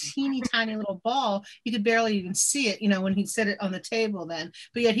such a teeny tiny little ball you could barely even see it, when he'd set it on the table then.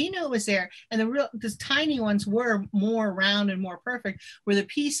 But yet he knew it was there, and the tiny ones were more round and more perfect, where the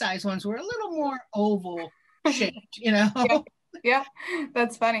pea size ones were a little more oval shaped. Yeah,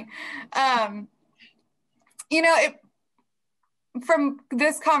 that's funny. From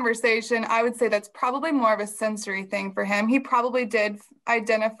this conversation, I would say that's probably more of a sensory thing for him. He probably did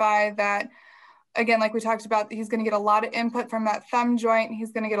identify that, again, like we talked about, he's going to get a lot of input from that thumb joint.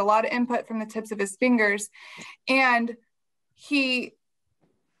 He's going to get a lot of input from the tips of his fingers. And he,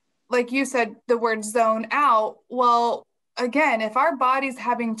 like you said, the word zone out. Well, again, if our body's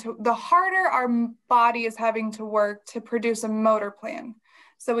the harder our body is having to work to produce a motor plan.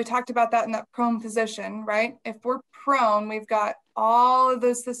 So we talked about that in that prone position, right? If we're prone, we've got all of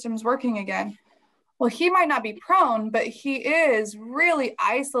those systems working again. Well, he might not be prone, but he is really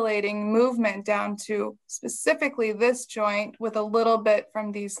isolating movement down to specifically this joint with a little bit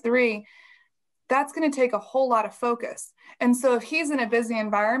from these three. That's going to take a whole lot of focus. And so if he's in a busy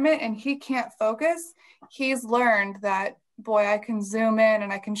environment and he can't focus, he's learned that, boy, I can zoom in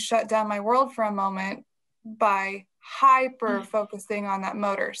and I can shut down my world for a moment by hyper focusing on that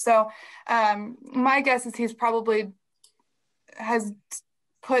motor. So my guess is he's probably has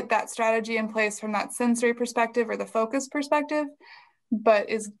put that strategy in place from that sensory perspective or the focus perspective, but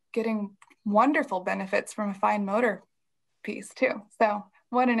is getting wonderful benefits from a fine motor piece too. So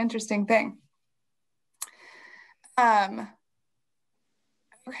what an interesting thing. Okay,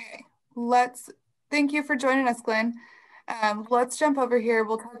 thank you for joining us, Glenn. Let's jump over here.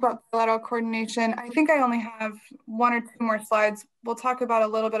 We'll talk about bilateral coordination. I think I only have 1 or 2 more slides. We'll talk about a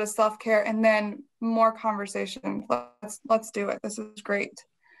little bit of self-care and then more conversation. Let's do it. This is great.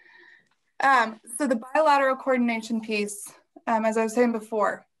 So the bilateral coordination piece, as I was saying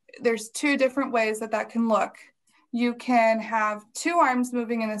before, there's 2 different ways that can look. You can have 2 arms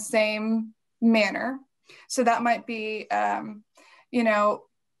moving in the same manner. So that might be,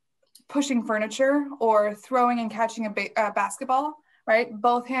 pushing furniture or throwing and catching a basketball, right?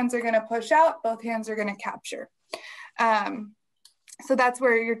 Both hands are going to push out, both hands are going to capture. So that's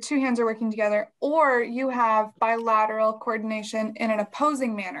where your 2 hands are working together, or you have bilateral coordination in an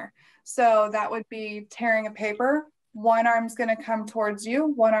opposing manner. So that would be tearing a paper. One arm's going to come towards you,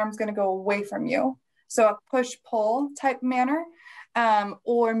 one arm's going to go away from you. So a push-pull type manner,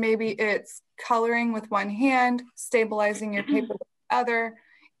 or maybe it's coloring with one hand, stabilizing your paper with the other,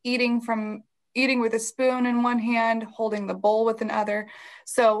 eating with a spoon in one hand, holding the bowl with another.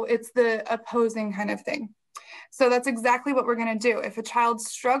 So it's the opposing kind of thing. So that's exactly what we're going to do. If a child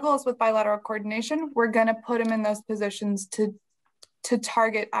struggles with bilateral coordination, we're going to put them in those positions to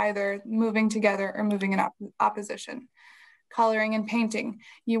target either moving together or moving in opposition. Coloring and painting.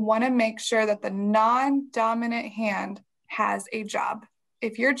 You want to make sure that the non-dominant hand has a job.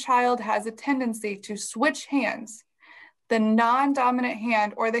 If your child has a tendency to switch hands, the non-dominant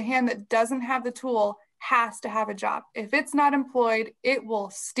hand or the hand that doesn't have the tool has to have a job. If it's not employed, it will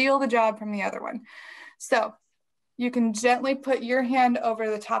steal the job from the other one. So you can gently put your hand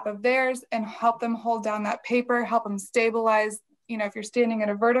over the top of theirs and help them hold down that paper, help them stabilize. You know, if you're standing at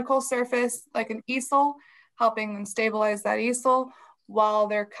a vertical surface like an easel, helping them stabilize that easel while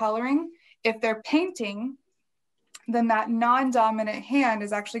they're coloring. If they're painting, then that non-dominant hand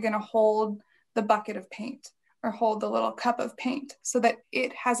is actually going to hold the bucket of paint or hold the little cup of paint so that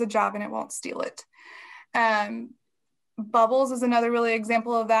it has a job and it won't steal it. Bubbles is another really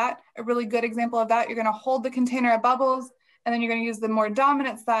example of that, a really good example of that. You're going to hold the container of bubbles, and then you're going to use the more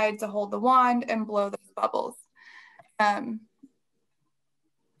dominant side to hold the wand and blow those bubbles. Sorry,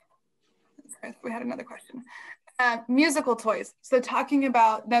 we had another question. Musical toys. So talking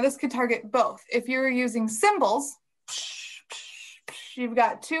about, now this could target both. If you're using cymbals, you've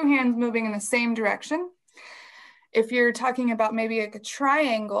got two hands moving in the same direction. If you're talking about maybe like a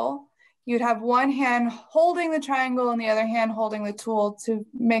triangle, you'd have one hand holding the triangle and the other hand holding the tool to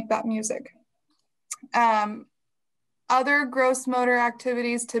make that music. Other gross motor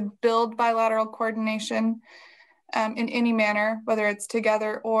activities to build bilateral coordination in any manner, whether it's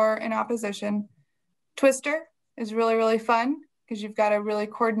together or in opposition. Twister is really, really fun because you've got to really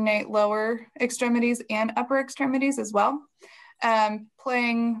coordinate lower extremities and upper extremities as well.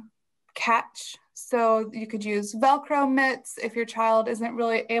 Playing catch. So you could use Velcro mitts if your child isn't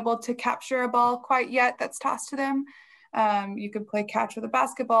really able to capture a ball quite yet that's tossed to them. You could play catch with a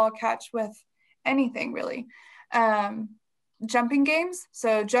basketball, catch with anything really. Jumping games.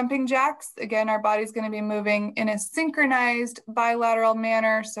 So jumping jacks, again, our body's going to be moving in a synchronized bilateral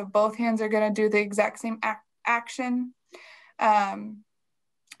manner. So both hands are going to do the exact same action.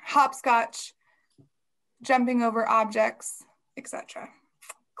 Hopscotch, jumping over objects, etc.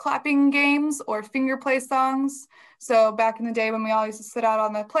 Clapping games or finger play songs. So back in the day when we all used to sit out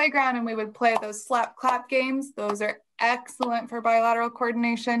on the playground and we would play those slap clap games, those are excellent for bilateral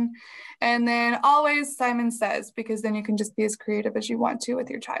coordination. And then always Simon Says, because then you can just be as creative as you want to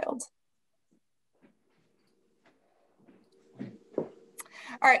with your child.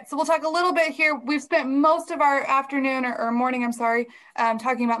 All right, so we'll talk a little bit here. We've spent most of our afternoon or morning, I'm sorry,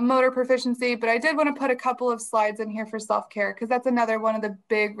 talking about motor proficiency, but I did want to put a couple of slides in here for self-care because that's another one of the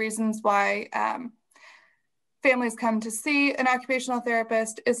big reasons why families come to see an occupational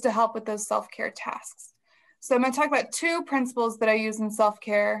therapist is to help with those self-care tasks. So I'm going to talk about two principles that I use in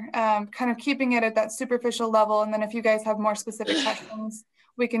self-care, kind of keeping it at that superficial level. And then if you guys have more specific questions,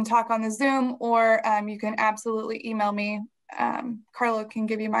 we can talk on the Zoom or you can absolutely email me. Carla can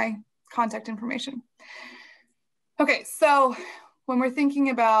give you my contact information. Okay, so when we're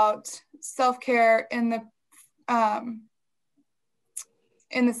thinking about self-care in the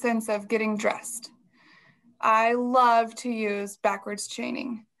sense of getting dressed, I love to use backwards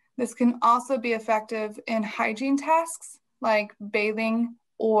chaining. This can also be effective in hygiene tasks like bathing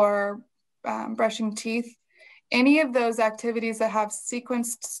or brushing teeth. Any of those activities that have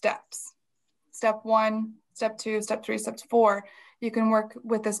sequenced steps. Step 1, Step 2, Step 3, Step 4, you can work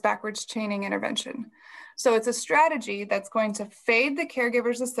with this backwards chaining intervention. So it's a strategy that's going to fade the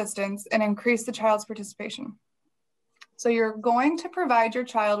caregiver's assistance and increase the child's participation. So you're going to provide your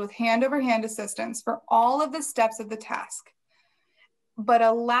child with hand-over-hand assistance for all of the steps of the task, but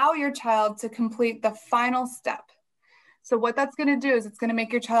allow your child to complete the final step. So what that's going to do is it's going to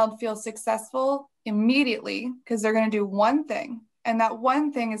make your child feel successful immediately because they're going to do one thing, and that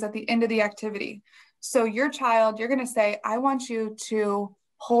one thing is at the end of the activity. So your child, you're going to say, I want you to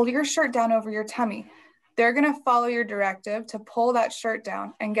pull your shirt down over your tummy. They're going to follow your directive to pull that shirt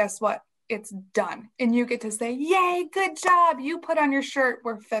down. And guess what? It's done. And you get to say, yay, good job. You put on your shirt.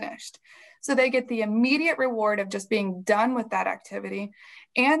 We're finished. So they get the immediate reward of just being done with that activity.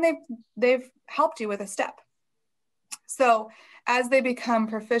 And they've helped you with a step. So as they become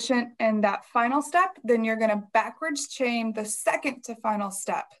proficient in that final step, then you're going to backwards chain the second to final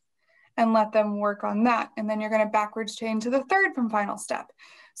step and let them work on that. And then you're going to backwards chain to the third from final step.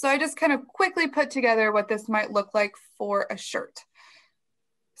 So I just kind of quickly put together what this might look like for a shirt.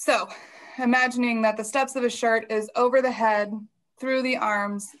 So imagining that the steps of a shirt is over the head, through the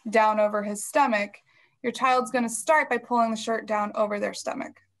arms, down over his stomach, your child's going to start by pulling the shirt down over their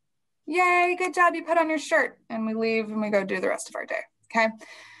stomach. Yay, good job, you put on your shirt. And we leave and we go do the rest of our day, okay?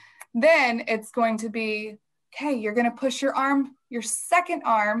 Then it's going to be, okay, you're going to push your arm, your second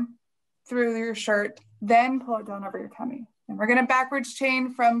arm through your shirt, then pull it down over your tummy. And we're going to backwards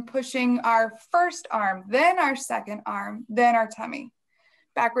chain from pushing our first arm, then our second arm, then our tummy.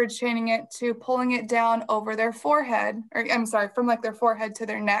 Backwards chaining it to pulling it down over their forehead, or I'm sorry, from like their forehead to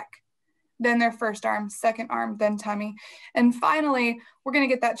their neck, then their first arm, second arm, then tummy. And finally, we're going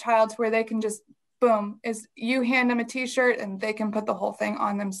to get that child to where they can just, boom, is you hand them a t-shirt and they can put the whole thing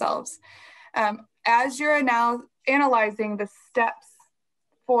on themselves. As you're now analyzing the steps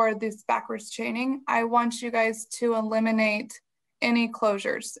for this backwards chaining, I want you guys to eliminate any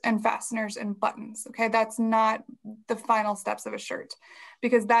closures and fasteners and buttons. Okay, that's not the final steps of a shirt,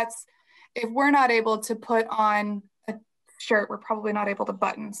 because that's, if we're not able to put on a shirt, we're probably not able to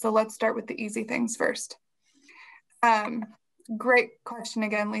button. So let's start with the easy things first. Great question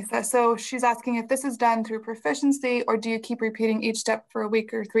again, Lisa. So she's asking if this is done through proficiency, or do you keep repeating each step for a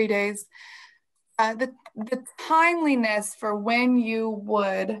week or 3 days? The timeliness for when you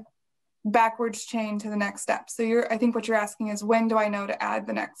would backwards chain to the next step. So I think what you're asking is, when do I know to add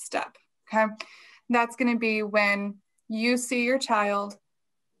the next step? Okay, that's going to be when you see your child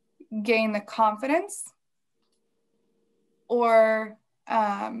gain the confidence, or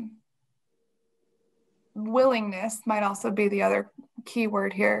willingness might also be the other key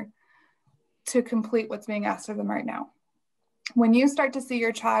word here, to complete what's being asked of them right now. When you start to see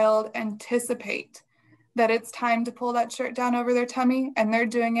your child anticipate that it's time to pull that shirt down over their tummy, and they're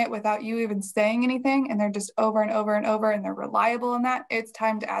doing it without you even saying anything, and they're just over and over and over, and they're reliable in that, it's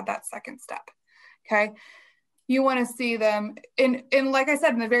time to add that second step. Okay, you want to see them in like I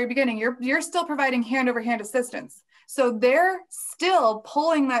said in the very beginning, you're still providing hand over hand assistance. So they're still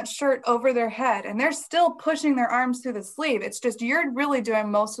pulling that shirt over their head, and they're still pushing their arms through the sleeve. It's just you're really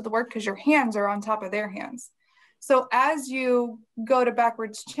doing most of the work because your hands are on top of their hands. So as you go to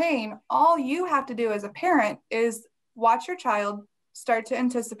backwards chain, all you have to do as a parent is watch your child start to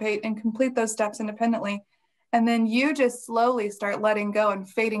anticipate and complete those steps independently. And then you just slowly start letting go and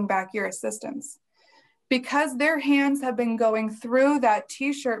fading back your assistance. Because their hands have been going through that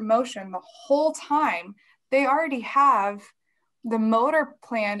t-shirt motion the whole time, they already have the motor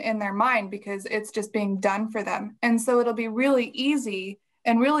plan in their mind, because it's just being done for them. And so it'll be really easy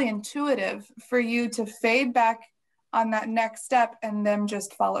and really intuitive for you to fade back on that next step and then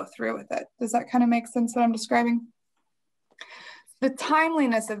just follow through with it. Does that kind of make sense what I'm describing? The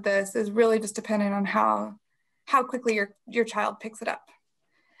timeliness of this is really just dependent on how quickly your child picks it up.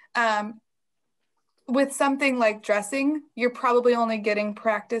 With something like dressing, you're probably only getting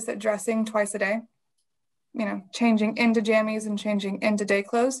practice at dressing twice a day, you know, changing into jammies and changing into day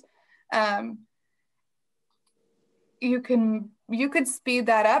clothes. You could speed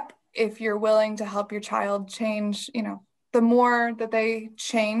that up if you're willing to help your child change. You know, the more that they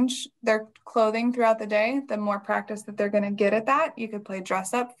change their clothing throughout the day, the more practice that they're going to get at that. You could play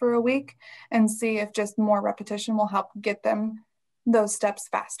dress up for a week and see if just more repetition will help get them those steps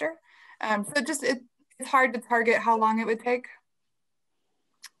faster. So it's hard to target how long it would take,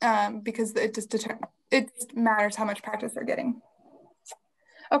 because it just matters how much practice they're getting.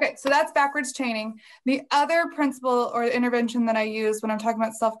 Okay, so that's backwards chaining. The other principle or intervention that I use when I'm talking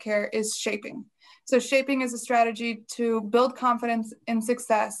about self-care is shaping. So shaping is a strategy to build confidence in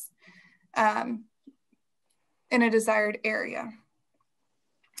success in a desired area.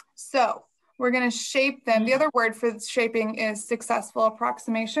 So we're going to shape them. The other word for shaping is successful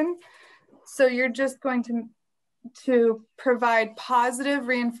approximation. So you're just going to provide positive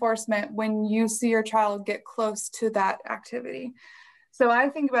reinforcement when you see your child get close to that activity. So I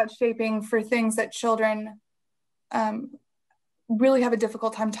think about shaping for things that children really have a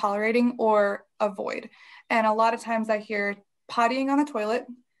difficult time tolerating or avoid. And a lot of times I hear pottying on the toilet,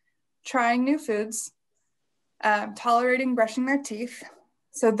 trying new foods, tolerating brushing their teeth.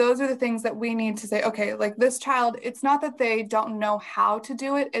 So those are the things that we need to say, okay, like this child, it's not that they don't know how to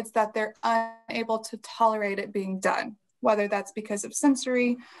do it, it's that they're unable to tolerate it being done, whether that's because of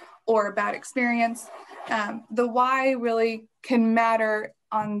sensory or a bad experience. The why really can matter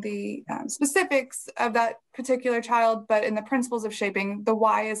on the specifics of that particular child, but in the principles of shaping, the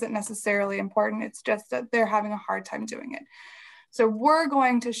why isn't necessarily important. It's just that they're having a hard time doing it. So we're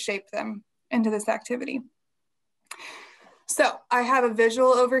going to shape them into this activity. So I have a visual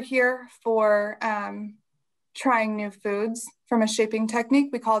over here for trying new foods from a shaping technique.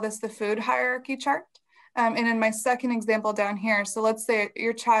 We call this the food hierarchy chart. And in my second example down here, so let's say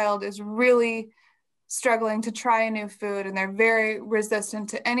your child is really struggling to try a new food and they're very resistant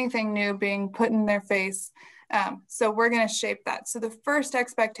to anything new being put in their face. So we're going to shape that. So the first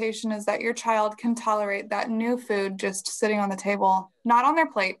expectation is that your child can tolerate that new food just sitting on the table, not on their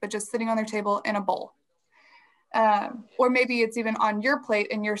plate, but just sitting on their table in a bowl. Or maybe it's even on your plate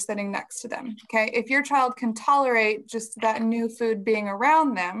and you're sitting next to them. Okay. If your child can tolerate just that new food being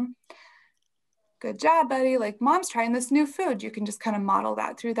around them, good job, buddy. Like, mom's trying this new food. You can just kind of model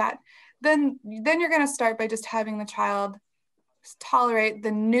that through that. Then you're going to start by just having the child tolerate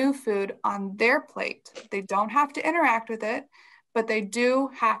the new food on their plate. They don't have to interact with it, but they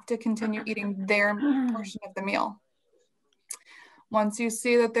do have to continue eating their portion of the meal. Once you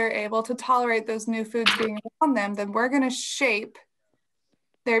see that they're able to tolerate those new foods being around them, then we're going to shape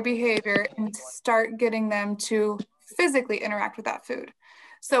their behavior and start getting them to physically interact with that food.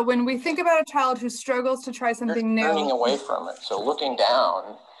 So when we think about a child who struggles to try something new, turning away from it. So looking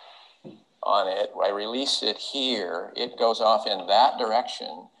down on it, I release it here, it goes off in that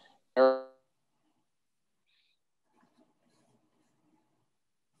direction.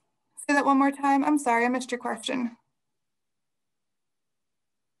 Say that one more time. I'm sorry, I missed your question.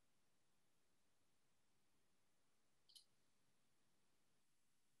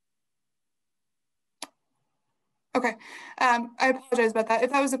 Okay, I apologize about that.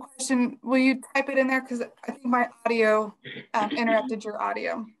 If that was a question, will you type it in there? Because I think my audio interrupted your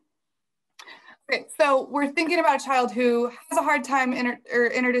audio. Okay, so we're thinking about a child who has a hard time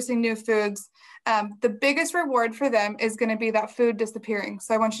introducing new foods. The biggest reward for them is going to be that food disappearing.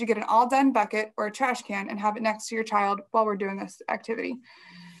 So I want you to get an all done bucket or a trash can and have it next to your child while we're doing this activity.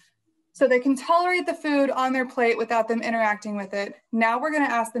 So they can tolerate the food on their plate without them interacting with it. Now we're going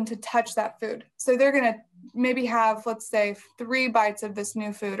to ask them to touch that food. So they're going to maybe have, let's say, 3 bites of this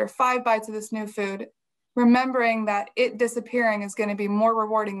new food or 5 bites of this new food, remembering that it disappearing is going to be more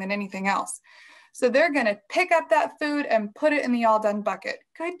rewarding than anything else. So they're going to pick up that food and put it in the all done bucket.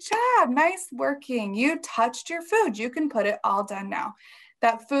 Good job. Nice working. You touched your food. You can put it all done now.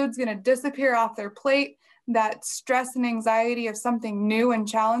 That food's going to disappear off their plate. That stress and anxiety of something new and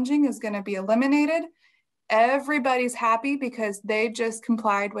challenging is going to be eliminated. Everybody's happy because they just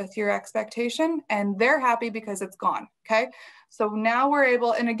complied with your expectation, and they're happy because it's gone. Okay. So now we're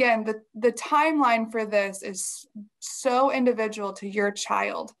able, and again, the timeline for this is so individual to your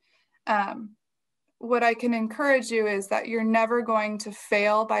child. What I can encourage you is that you're never going to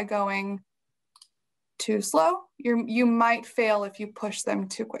fail by going too slow. You might fail if you push them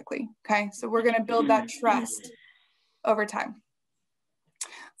too quickly. Okay. So we're going to build that trust over time.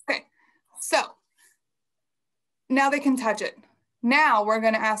 Okay. So now they can touch it. Now we're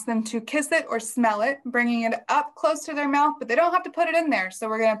going to ask them to kiss it or smell it, bringing it up close to their mouth, but they don't have to put it in there. So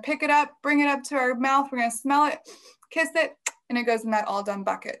we're going to pick it up, bring it up to our mouth. We're going to smell it, kiss it, and it goes in that all done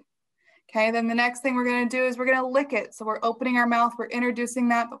bucket. Okay, then the next thing we're going to do is we're going to lick it. So we're opening our mouth, we're introducing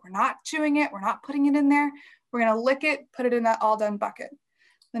that, but we're not chewing it. We're not putting it in there. We're going to lick it, put it in that all done bucket.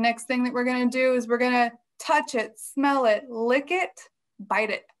 The next thing that we're going to do is we're going to touch it, smell it, lick it, bite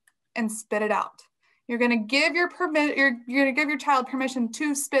it, and spit it out. You're going to give your child permission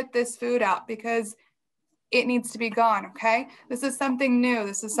to spit this food out because it needs to be gone. Okay, this is something new.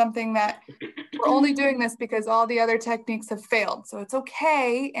 This is something that we're only doing this because all the other techniques have failed. So it's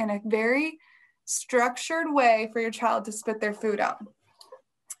okay in a very structured way for your child to spit their food out.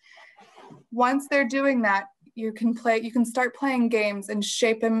 Once they're doing that, you can start playing games and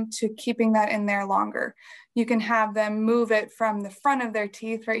shape them to keeping that in there longer. You can have them move it from the front of their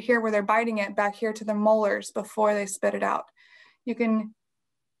teeth right here where they're biting it back here to the molars before they spit it out. You can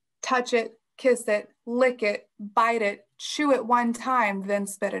touch it, kiss it, lick it, bite it, chew it 1 time, then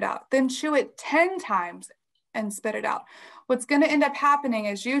spit it out. Then chew it 10 times and spit it out. What's going to end up happening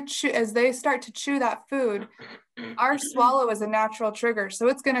is as they start to chew that food, our swallow is a natural trigger. So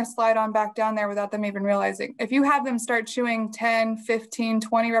it's going to slide on back down there without them even realizing. If you have them start chewing 10, 15,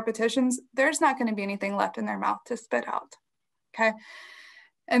 20 repetitions, there's not going to be anything left in their mouth to spit out. Okay.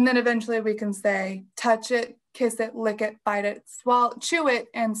 And then eventually we can say, touch it, kiss it, lick it, bite it, chew it,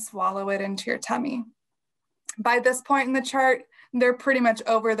 and swallow it into your tummy. By this point in the chart, they're pretty much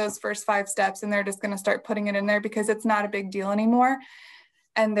over those first 5 steps and they're just going to start putting it in there because it's not a big deal anymore.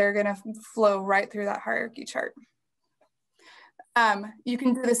 And they're going to flow right through that hierarchy chart. You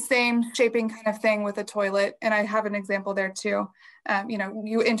can do the same shaping kind of thing with a toilet. And I have an example there too.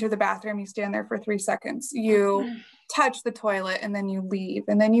 You enter the bathroom, you stand there for 3 seconds, you touch the toilet and then you leave.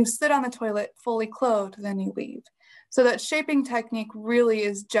 And then you sit on the toilet fully clothed, then you leave. So that shaping technique really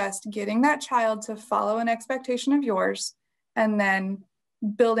is just getting that child to follow an expectation of yours and then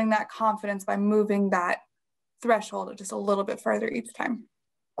building that confidence by moving that threshold just a little bit further each time.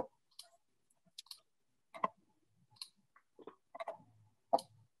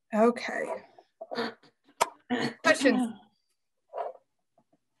 Okay. questions?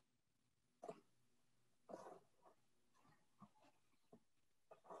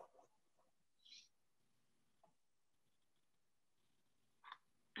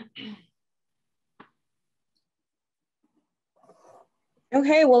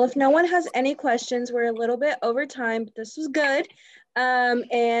 Okay, well, if no one has any questions, we're a little bit over time, but this was good.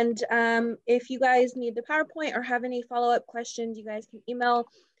 If you guys need the PowerPoint or have any follow-up questions, you guys can email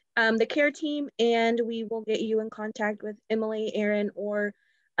the care team and we will get you in contact with Emily, Aaron, or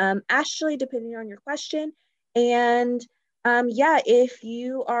Ashley, depending on your question. And yeah, if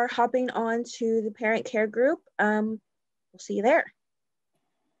you are hopping on to the parent care group, we'll see you there.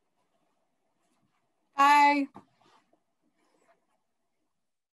 Bye.